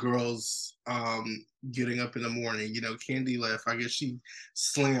the girls getting up in the morning. Candy left. I guess she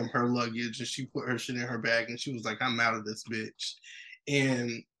slammed her luggage and she put her shit in her bag and she was like, I'm out of this bitch.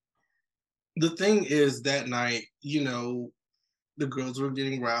 And the thing is that night, the girls were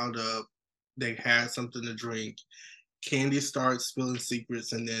getting riled up. They had something to drink. Candy starts spilling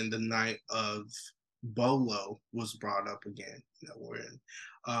secrets, and then the night of Bolo was brought up again. Wherein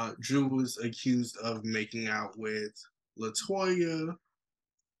Drew was accused of making out with Latoya,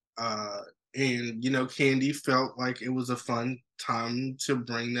 and Candy felt like it was a fun time to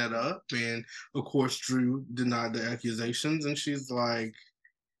bring that up, and of course Drew denied the accusations, and she's like,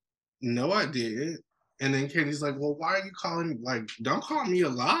 "No, I did." And then Candy's like, "Well, why are you calling me? Like, don't call me a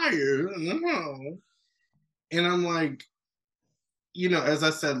liar." No. And I'm like, as I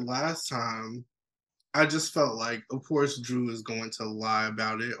said last time, I just felt like, of course, Drew is going to lie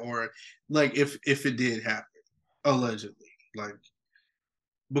about it, or like if it did happen, allegedly, like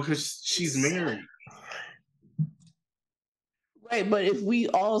because she's married. Right, but if we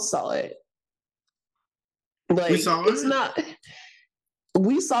all saw it, We like saw it's it. not.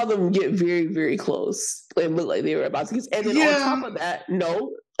 We saw them get very, very close and look like they were about to kiss. And then on top Yeah. of that,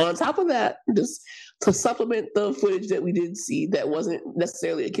 on top of that, just to supplement the footage that we did see that wasn't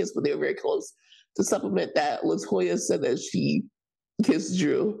necessarily a kiss, but they were very close. To supplement that, Latoya said that she kissed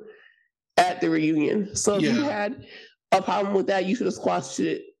Drew at the reunion. So if you Yeah. had a problem with that, you should have squashed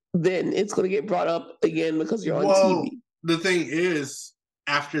it. Then it's going to get brought up again because you're on Well, TV. the thing is,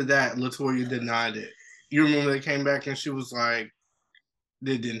 after that, Latoya denied it. You remember they came back and she was like,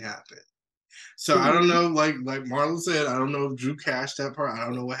 "It didn't happen." So I don't know, like Marlon said, I don't know if Drew cashed that part. I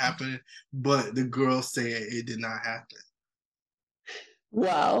don't know what happened, but the girl said it did not happen.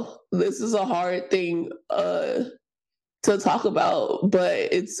 Wow, this is a hard thing to talk about, but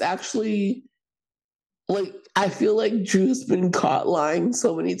it's actually like I feel like Drew's been caught lying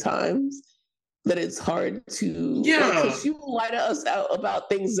so many times that it's hard to Yeah. because she will lie to us out about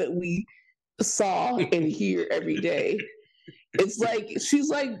things that we saw and hear every day. It's like she's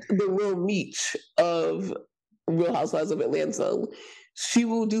like the real Meech of Real Housewives of Atlanta. She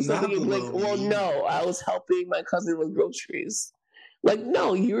will do something Not and the be like, little "Well, me. no, I was helping my cousin with groceries." Like,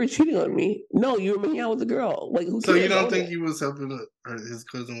 no, you were cheating on me. No, you were making out with a girl. Like, who So you cares? don't Own think it. he was helping his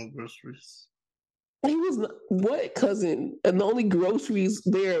cousin with groceries? He was not, what cousin? And the only groceries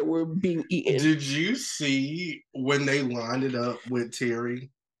there were being eaten. Did you see when they lined it up with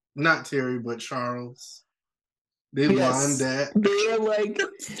Terry? Not Terry, but Charles. They lined Yes, that. they were like,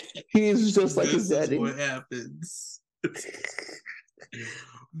 he's just like his This is daddy. what happens.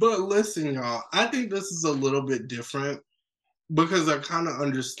 But listen, y'all, I think this is a little bit different because I kind of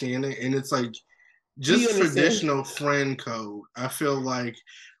understand it. And it's like Do you just understand? traditional friend code. I feel like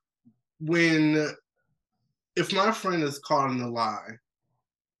if my friend is caught in a lie,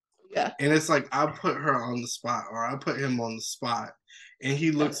 Yeah. and it's like I put her on the spot or I put him on the spot, and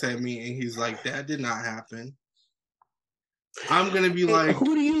he looks at me and he's like, "That did not happen." I'm gonna be like,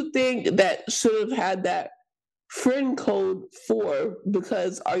 Who do you think that should have had that friend code for?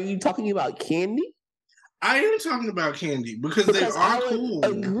 Because are you talking about Candy? I am talking about Candy because they Because I are would cool.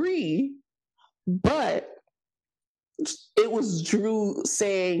 agree, but it was Drew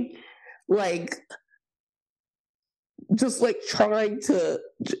saying, like, just like trying to.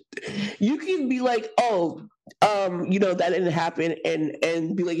 You can be like, oh, that didn't happen,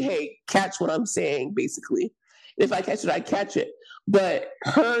 and be like, hey, catch what I'm saying, basically. If I catch it, I catch it. But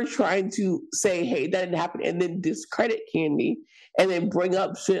her trying to say, hey, that didn't happen, and then discredit Candy, and then bring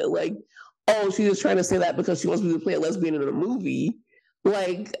up shit like, oh, she's just trying to say that because she wants me to play a lesbian in a movie.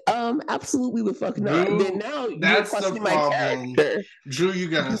 Like, absolutely the fuck not. Then Drew, now you're that's the questioning my problem. character. Drew, you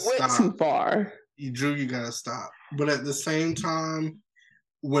gotta You went too stop. far. Drew, you gotta stop. But at the same time,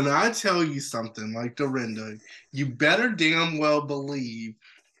 when I tell you something like Dorinda, you better damn well believe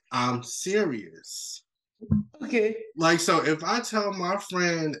I'm serious. Okay. Like, so if I tell my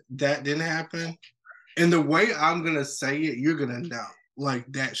friend that didn't happen, and the way I'm gonna say it, you're gonna know. Like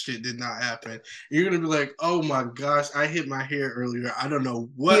that shit did not happen. You're gonna be like, oh my gosh, I hit my hair earlier. I don't know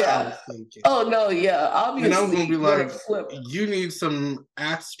what I Yeah. was thinking. Oh no, yeah. And I'm gonna Obviously, be you're gonna like, flip. you need some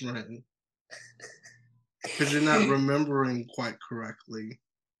aspirin because you're not remembering quite correctly.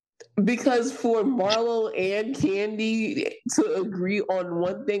 Because for Marlo and Candy to agree on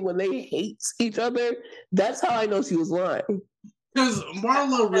one thing when they hate each other, that's how I know she was lying. Because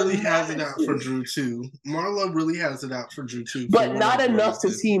Marlo really I'm has mad it at out for you. Drew too. Marlo really has it out for Drew too, for But not whatever enough to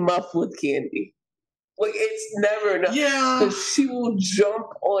reason. team up with Candy. Like it's never enough Yeah, because she will jump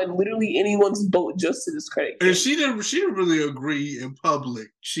on literally anyone's boat just to discredit and Candy. she didn't really agree in public.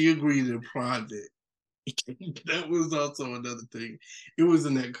 She agreed in private. That was also another thing. It was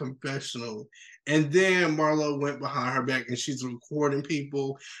in that confessional. And then Marlo went behind her back and she's recording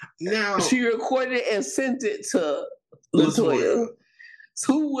people. Now, She recorded it and sent it to LaToya. LaToya,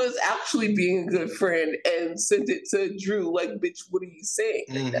 who was actually being a good friend, and sent it to Drew. Like, bitch, what are you saying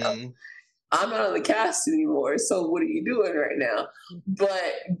right now? I'm not on the cast anymore, so what are you doing right now?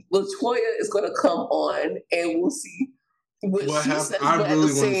 But LaToya is going to come on, and we'll see what What she happened? says. I really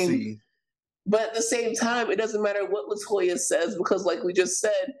want to see. But at the same time, it doesn't matter what LaToya says because, like we just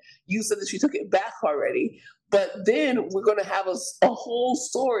said, you said that she took it back already. But then we're going to have a whole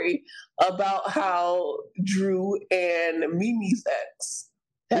story about how Drew and Mimi's ex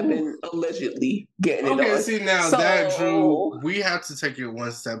have been allegedly getting it Okay, on. see now that Drew, So we have to take it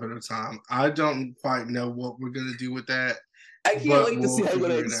one step at a time. I don't quite know what we're gonna do with that, I can't but wait to see we'll how you're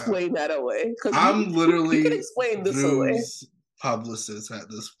going to figure it out. explain that away because I'm you can literally explain this away. Drew's publicist at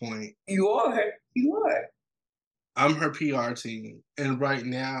this point. You are. You are. I'm her PR team, and right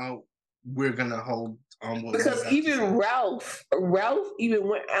now we're gonna hold on what we Because have to even say. Ralph even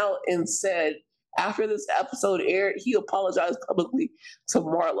went out and said after this episode aired, he apologized publicly to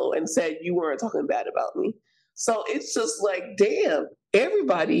Marlo and said you weren't talking bad about me. So it's just like, damn,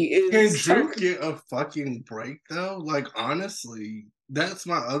 everybody Can is Drew get a fucking break though? Like honestly, that's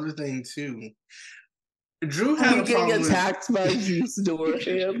my other thing too. Drew had a getting problem with. attacked by Juice Door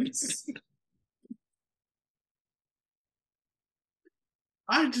fans.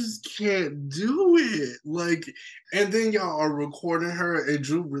 I just can't do it. Like, and then y'all are recording her, and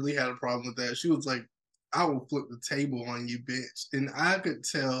Drew really had a problem with that. She was like, I will flip the table on you, bitch. And I could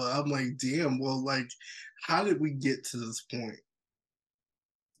tell, I'm like, damn, well, like, how did we get to this point?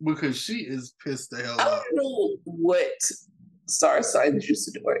 Because she is pissed the hell I off. don't know what star sign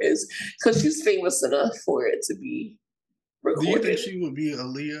Juice Door is because she's famous enough for it to be Do you think recorded. she would be a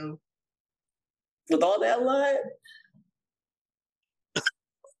Leo? With all that lie,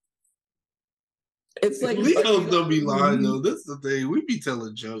 it's like Leos don't be lying though. That's the thing. We be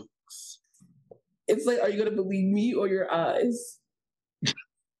telling jokes. It's like, are you gonna believe me or your eyes?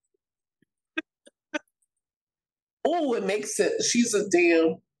 Oh, it makes sense. She's a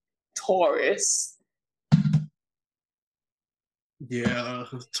damn Taurus. Yeah,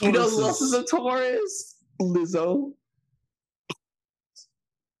 You know Taurus who else is a is. Taurus? Lizzo.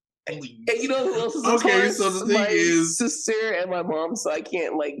 And you know who else is a Okay, so Taurus? the thing My is, sister and my mom, so I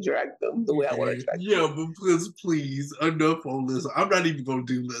can't like drag them the way I want okay, to drag yeah, them. but please, enough on Lizzo. I'm not even gonna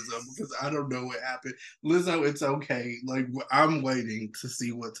do Lizzo because I don't know what happened. Lizzo, it's okay. Like I'm waiting to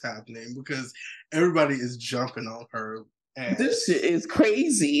see what's happening because everybody is jumping on her This shit ass. is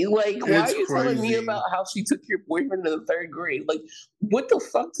crazy. Like, why are It's you telling me crazy. about how she took your boyfriend in the third grade? Like, what the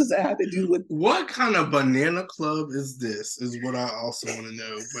fuck does that have to do with What kind of banana club is this? Is what I also want to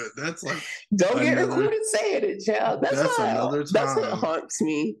know. But that's like don't get another. recorded saying it, child. That's another That's what time. haunts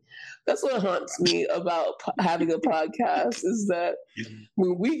me. That's what haunts me about having a podcast is that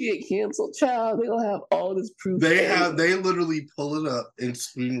when we get canceled, child, they'll have all this proof. They literally pull it up and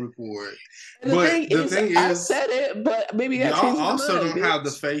screen record. And But the thing I is, said it, but maybe I y'all changed my also mind, don't have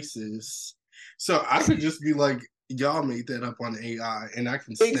the bitch. faces. So I could just be like, y'all made that up on AI and I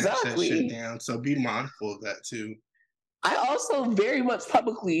can snatch that shit Exactly. down. So be mindful of that too. I also very much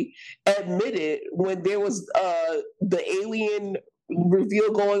publicly admitted when there was the alien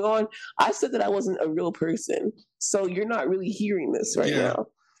reveal going on. I said that I wasn't a real person. So you're not really hearing this right Yeah. now.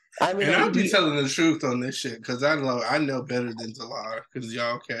 I mean, And I'll be telling the truth on this shit because I know better than to lie because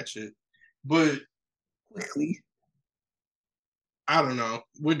y'all catch it. But quickly. I don't know.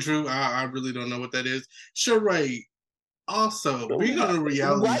 With Drew, I really don't know what that is. Sheree, Also, being on a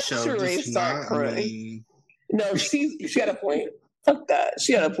reality Why did show Sheree does start not crying? mean No, she had a point. Fuck that.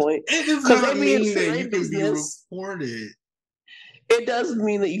 She had a point. it does Because not they be in mean that you Sheree can be business. recorded. It does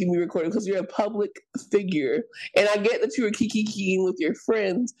mean that you can be recorded because you're a public figure. And I get that you were kikiing with your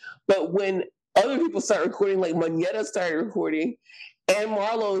friends, but when other people start recording, like Moneta started recording and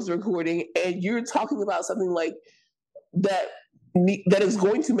Marlo's recording, and you're talking about something like that that is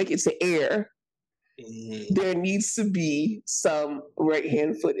going to make it to air, there needs to be some right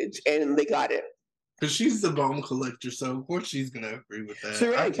hand footage, and they got it. Because she's the bone collector, so of course she's gonna agree with that.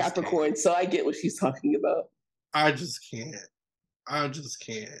 She's a Capricorn, so I get what she's talking about. I just can't. I just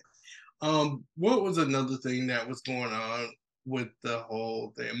can't. What was another thing that was going on with the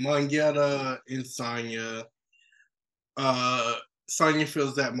whole thing? Mangetta and Sonya. Sonya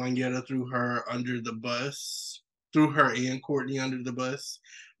feels that Mangetta threw her under the bus, threw her and Courtney under the bus.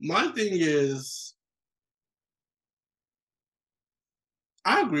 My thing is,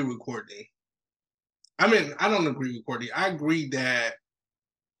 I agree with Courtney. I mean, I don't agree with Courtney. I agree that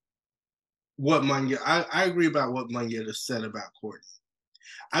I agree about what Mangetta said about Courtney.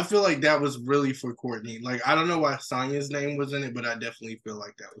 I feel like that was really for Courtney. Like, I don't know why Sonya's name was in it, but I definitely feel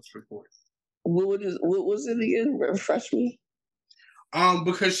like that was for Courtney. What was it again? Refresh me.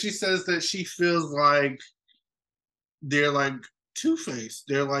 Because she says that she feels like they're like two-faced.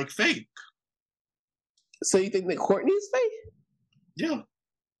 They're like fake. So you think that Courtney's fake? Yeah.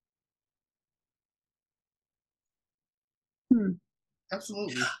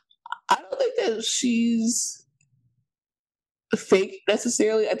 Absolutely. I don't think that she's fake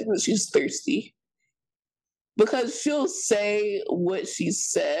necessarily. I think that she's thirsty. Because she'll say what she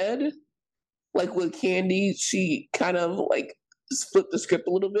said. Like with Candy, she kind of like flipped the script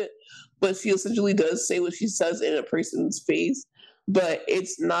a little bit, but she essentially does say what she says in a person's face, but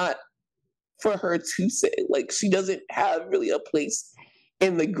it's not for her to say. Like, she doesn't have really a place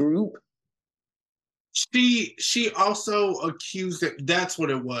in the group. She also accused it. That's what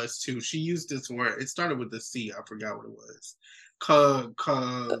it was too. She used this word. It started with a C. I forgot what it was.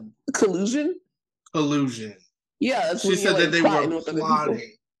 Collusion. Collusion. Yeah, that's she said that they were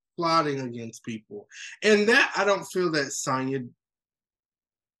plotting against people, and that I don't feel that Sonya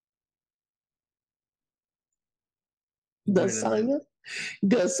does.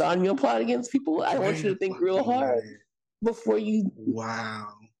 Sonya plot against people? I want you to think real hard before you. Wow.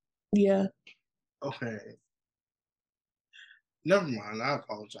 Yeah. Okay. Never mind. I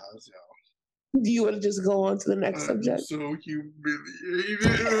apologize, y'all. Do you want to just go on to the next subject? So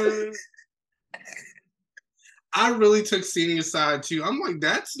humiliated. I really took Senior's side too. I'm like,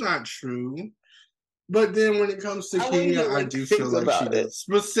 that's not true. But then when it comes to Kenya, I do feel like she does.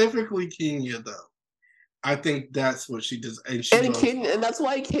 Specifically Kenya, though. I think that's what she does. And that's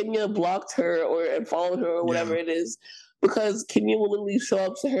why Kenya blocked her and followed her or whatever it is. Because Kenya will literally show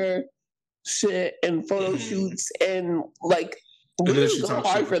up to her shit and photo shoots and like really go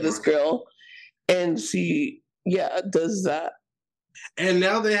hard for this girl. And she, does that. And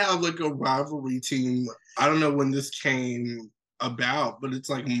now they have like a rivalry team. I don't know when this came about, but it's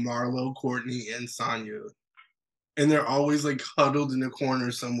like Marlo, Courtney, and Sonya. And they're always like huddled in a corner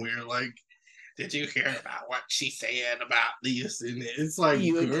somewhere. Like, did you hear about what she said about this? And it's like,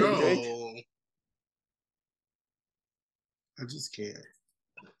 girl, I just can't.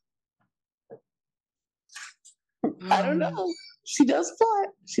 I don't know. She does plot.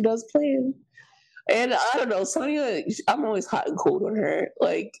 She does plan. And I don't know, Sonya, I'm always hot and cold on her.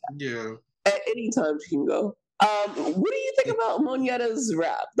 Like, at any time she can go. What do you think about Moneta's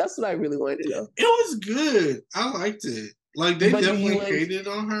rap? That's what I really wanted to know. It was good. I liked it. Like, they definitely hated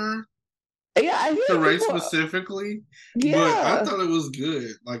on her. Yeah, I hear Ray specifically. Yeah. But I thought it was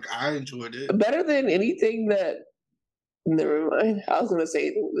good. Like, I enjoyed it. Better than anything that. Never mind. I was going to say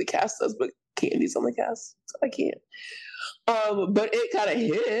the cast does, but Candy's on the cast, so I can't. But it kind of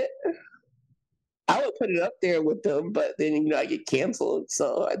hit. I would put it up there with them, but then I get canceled,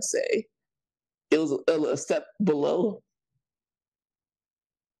 so I'd say it was a step below.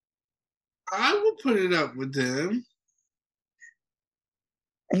 I would put it up with them.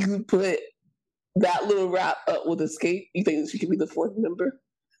 You could put that little rap up with Escape. You think she could be the fourth member?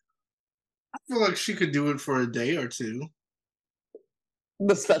 I feel like she could do it for a day or two.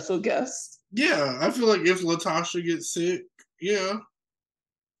 The special guest? Yeah, I feel like if Latasha gets sick, yeah.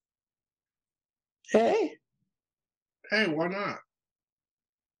 Hey, why not?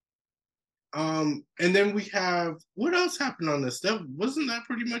 And then we have, what else happened on this? Wasn't that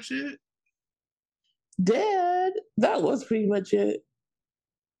pretty much it? Dad, that was pretty much it.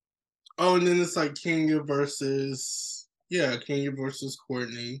 Oh, and then it's like Kenya versus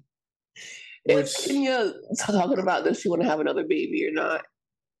Courtney. Is which Kenya talking about does she want to have another baby or not?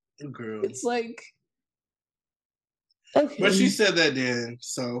 girl. It's like, But she okay. said that then,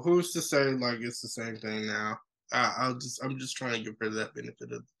 so who's to say like it's the same thing now? I'm just trying to give her that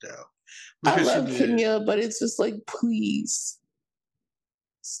benefit of the doubt I because she love did. Kenya, but it's just like, please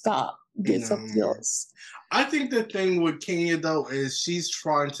stop. Get No something more. else. I think the thing with Kenya though is she's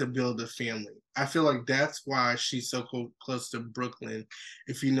trying to build a family. I feel like that's why she's so close to Brooklyn.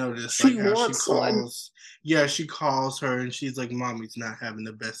 If you notice, She like how she wants one. calls, yeah, she calls her and she's like, "Mommy's not having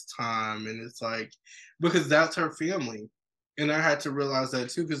the best time," and it's like because that's her family. And I had to realize that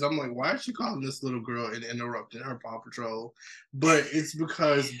too because I'm like, why is she calling this little girl and interrupting her Paw Patrol? But it's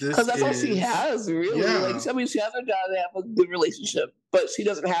because Because this that's all she is, has, really. Like, yeah, I mean, she has her dad, they have a good relationship, but she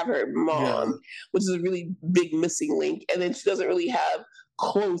doesn't have her yeah. mom, which is a really big missing link. And then she doesn't really have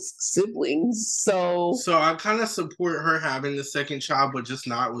close siblings. So So I kind of support her having the second child, but just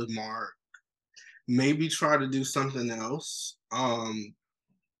not with Mark. Maybe try to do something else.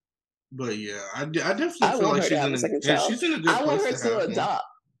 But yeah, I definitely I feel want like her to have a second child. she's in a good I want place her to to have one. adopt.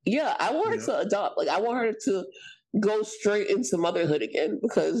 Yeah, I want her Yeah, to adopt. Like, I want her to go straight into motherhood again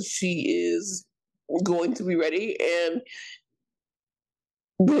because she is going to be ready. And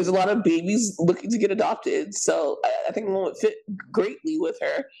there's a lot of babies looking to get adopted. So I think it won't fit greatly with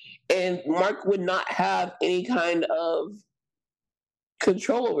her. And Mark would not have any kind of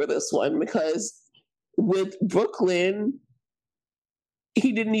control over this one because with Brooklyn,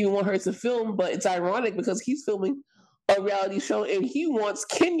 he didn't even want her to film, but it's ironic because he's filming a reality show and he wants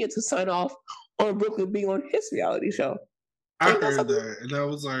Kenya to sign off on Brooklyn being on his reality show. I Ain't that heard something? that, and I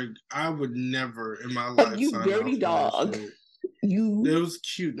was like, I would never in my Like, life you sign dirty off on that dog. shit. It You, was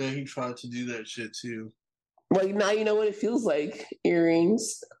cute that he tried to do that shit too. like, now you know what it feels like.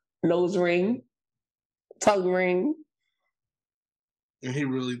 Earrings, nose ring, tongue ring. And he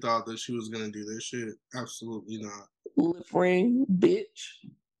really thought that she was gonna do this shit. Absolutely not. Lip ring, bitch.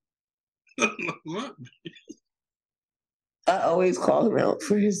 What? I always call him out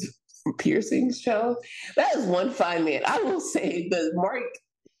for his piercings, child. That is one fine man. I will say that Mark,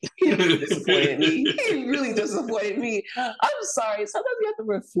 he really disappointed me. He really disappointed me. I'm sorry. Sometimes you have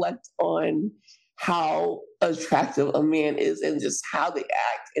to reflect on how attractive a man is and just how they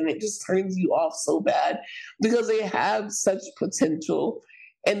act. And it just turns you off so bad because they have such potential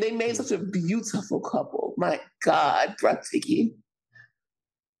and they made such a beautiful couple. My God, breathtaking.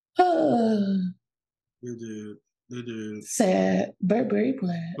 They did. They did. Sad, but very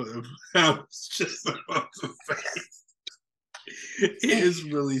glad. But I was just about to say it is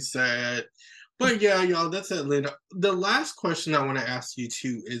really sad. But yeah, y'all, that's Atlanta. The last question I want to ask you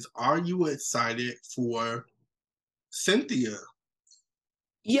too is: are you excited for Cynthia?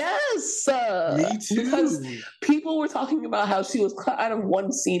 Yes, Me because too. people were talking about how she was cut out of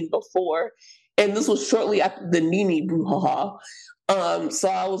one scene before, and this was shortly after the Nene brouhaha. So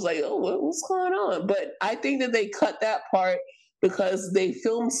I was like, "Oh, what's going on?" But I think that they cut that part because they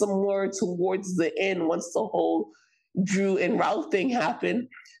filmed some more towards the end once the whole Drew and Ralph thing happened.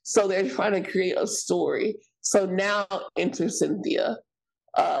 So they're trying to create a story. So now enter Cynthia.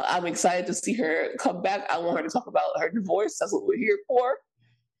 I'm excited to see her come back. I want her to talk about her divorce. That's what we're here for,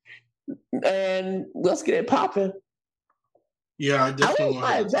 and let's get it popping. Yeah, I I definitely won't want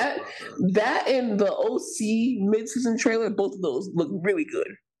her lie, to talk about that. that and the OC mid-season trailer, both of those look really good.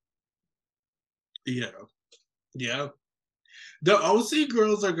 Yeah, yeah. The OC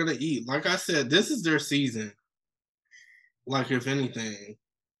girls are gonna eat. Like I said, this is their season. Like if anything,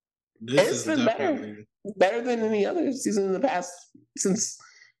 this It's is been definitely better than any other season in the past since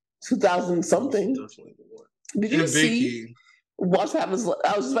 2000 most something. definitely the one. Did you And see Vicky, Watch What Happens?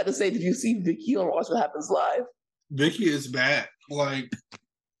 I was just about to say, did you see Vicky on Watch What Happens Live? Vicky is back. Like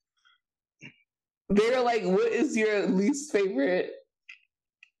They were like, "What is your least favorite?"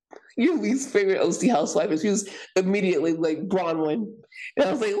 Your least favorite OC housewife, and she was immediately like Bronwyn, and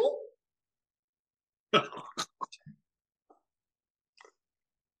I was like, "Ooh."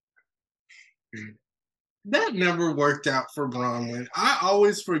 that never worked out for Bronwyn. I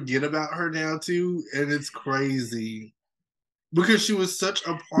always forget about her now too, and it's crazy because she was such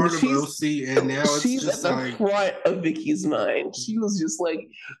a But part of OC, and now it's she's at just the like front of Vicky's mind. She was just like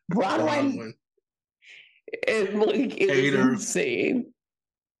Broadway, Bronwyn and like it was hater. insane.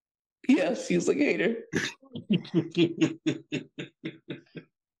 Yeah, she's like hater.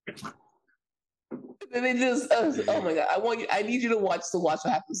 And they just, oh my god, I need you to watch the Watch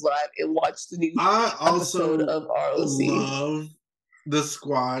What Happens Live and watch the new I episode also of ROC love the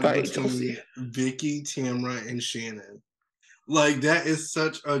squad by HLC. between Vicky, Tamra, and Shannon. Like that is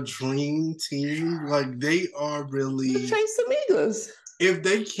such a dream team. Like they are The really. Trace Amigos. If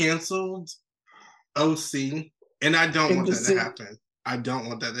they canceled OC, and I don't want that to happen. I don't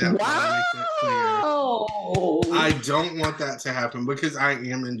want that to happen. I want to make that clear. I don't want that to happen because I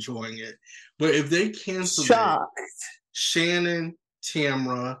am enjoying it. But if they cancel it, Shannon,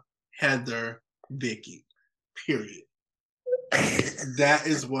 Tamra, Heather, Vicky, period. That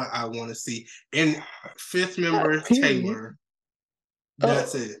is what I want to see. And fifth member, Taylor.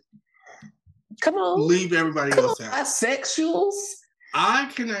 That's it. Come on. Leave everybody else out. Bisexuals? I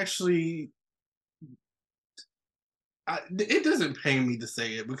can actually... it doesn't pain me to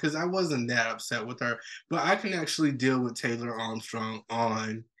say it because I wasn't that upset with her, but I can actually deal with Taylor Armstrong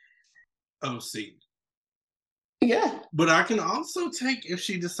on OC. Yeah. But I can also take if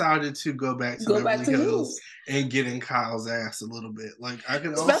she decided to go back to Beverly Hills and get in Kyle's ass a little bit. Like I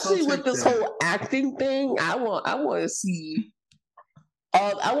can especially also with this whole acting thing. I want to see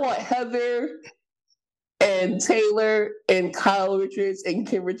I want Heather and Taylor and Kyle Richards and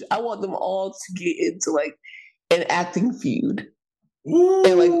Kim Richards. I want them all to get into like an acting feud. Ooh.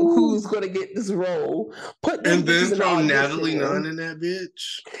 And like who's gonna get this role? Put them and then throw Natalie Nunn in that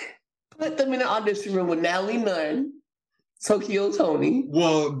bitch. Put them in an audition room with Natalie Nunn, Tokyo Tony.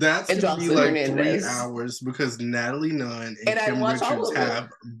 Well, that's gonna be like Hernandez. 3 hours because Natalie Nunn and Kim Richards have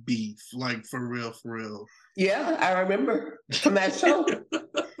beef, like for real, for real. Yeah, I remember from that show.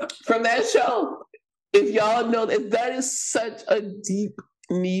 From that show. If y'all know that is such a deep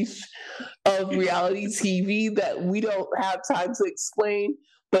niche of reality TV that we don't have time to explain,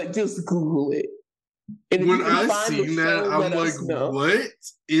 but just Google it. And when I seen that, I'm like, what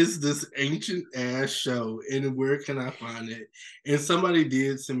is this ancient ass show and where can I find it? And somebody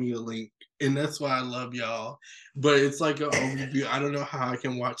did send me a link, and that's why I love y'all. But it's like an overview. I don't know how I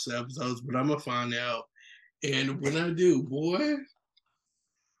can watch the episodes, but I'm gonna find out. And when I do, boy.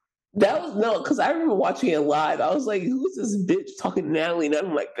 That was because I remember watching it live. I was like, who's this bitch talking to Natalie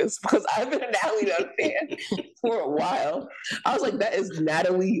Nunn like this? Because I've been a Natalie Nunn fan for a while. I was like, that is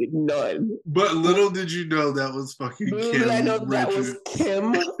Natalie Nunn. But little did you know that was fucking Kim I know Richards. That was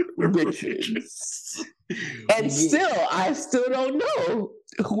Kim Richards. And I still don't know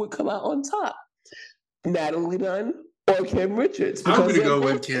who would come out on top. Natalie Nunn or Kim Richards. I'm going to go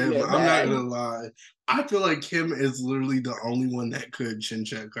with Kim. I'm not going to lie. I feel like Kim is literally the only one that could chin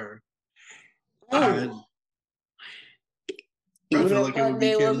check her. I feel like it would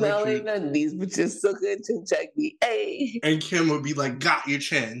be Kim Richards. These bitches still could chin check me. Hey. And Kim would be like, got your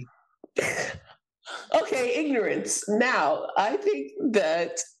chin. Okay, ignorance. Now, I think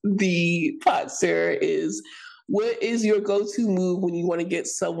that the pot stir is, what is your go-to move when you want to get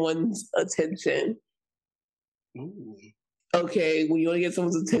someone's attention? Ooh. Okay, when you want to get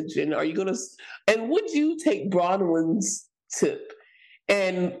someone's attention, are you going to... And would you take Bronwyn's tip?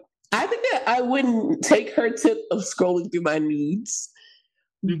 And I think that I wouldn't take her tip of scrolling through my nudes.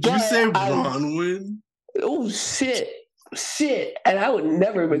 Did you say Bronwyn? Oh, shit. And I would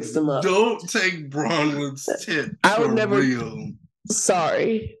never mix them up. Don't take Bronwyn's tip. I would never... real.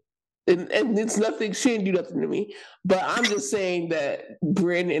 Sorry. And it's nothing, she didn't do nothing to me. But I'm just saying that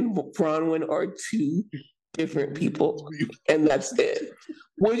Bryn and Bronwyn are two different people, and that's it.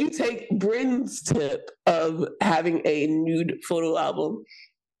 Would you take Bryn's tip of having a nude photo album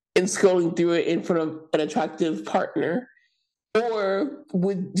and scrolling through it in front of an attractive partner, or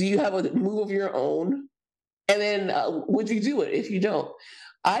do you have a move of your own? And then would you do it if you don't?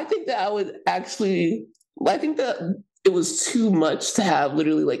 I think that I think that it was too much to have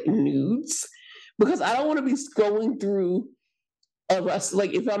literally like nudes, because I don't want to be scrolling through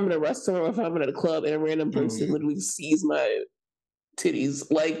like if I'm in a restaurant or if I'm in a club and a random person literally sees my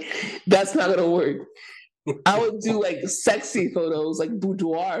titties, like that's not gonna work. I would do like sexy photos, like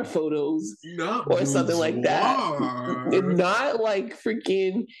boudoir photos, or something like that, and not like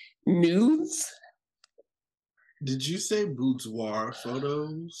freaking nudes. Did you say boudoir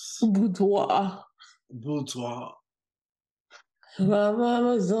photos? Boudoir. My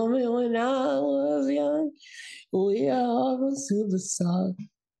mama told me when I was young, we are all superstars.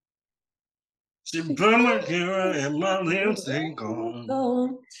 She put my camera and my lipstick on.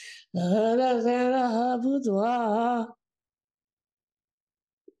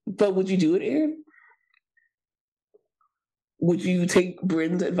 But would you do it, Aaron? Would you take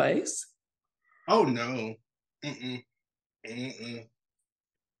Bryn's advice? Oh no.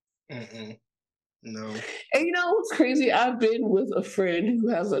 No. And you know what's crazy? I've been with a friend who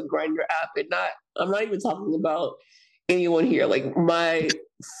has a Grindr app, and I'm not even talking about anyone here. Like my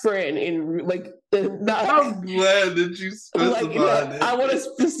friend I'm glad that you specified it. I want to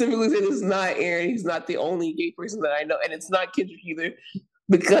specifically say this is not Aaron. He's not the only gay person that I know, and it's not Kendrick either,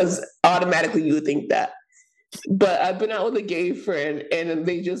 because automatically you would think that. But I've been out with a gay friend, and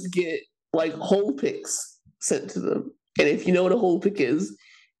they just get like whole pics sent to them. And if you know what a whole pic is,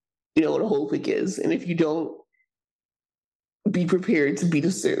 you know what a whole pic is. And if you don't, be prepared to be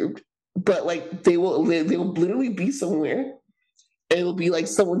disturbed. But like they will literally be somewhere, and it'll be like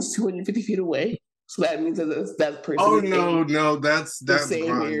someone's 250 feet away. So that means that person. Oh is no, that's the same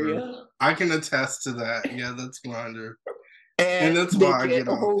Grindr. Area. I can attest to that. Yeah, that's Grindr. And that's they why I get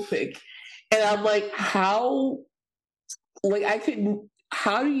a whole pic. And I'm like, how? Like I couldn't.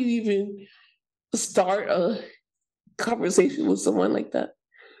 How do you even start a conversation with someone like that?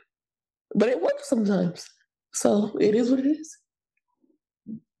 But it works sometimes. So it is what it is.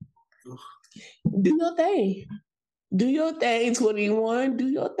 Do your thing. Do your thing, 21. Do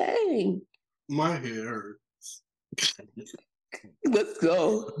your thing. My head hurts. Let's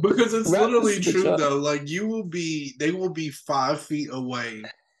go. Because it's literally true though. Like they will be 5 feet away.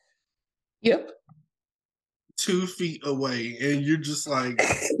 Yep. 2 feet away, and you're just like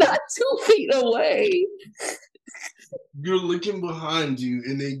not 2 feet away. You're looking behind you,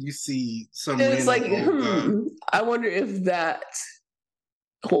 and then you see some. And it's like, I wonder if that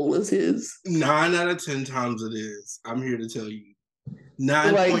hole is his. 9 out of 10 times it is. I'm here to tell you.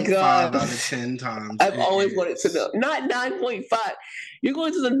 9.5 out of 10 times. I've always wanted to know. Not 9.5. You're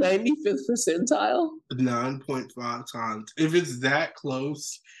going to the 95th percentile? 9.5 times. If it's that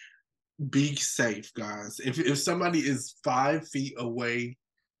close, be safe, guys. If somebody is 5 feet away,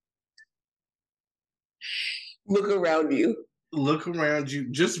 look around you. Look around you.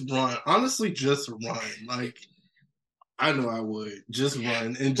 Just run. Honestly, just run. Like, I know I would. Just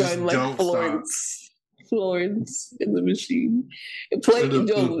run and just like don't Florence. Stop. Florence in the Machine. Play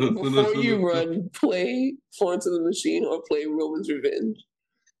before you run. Play Florence in the Machine or play Roman's Revenge.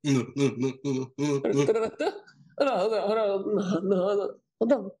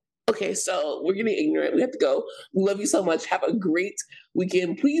 Hold on. Okay, so we're getting ignorant. We have to go. We love you so much. Have a great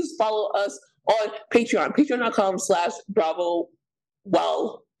weekend. Please follow us on Patreon. Patreon.com/Bravo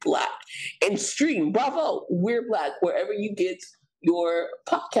While Black. And stream Bravo We're Black wherever you get your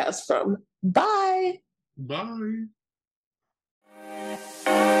podcast from. Bye. Bye.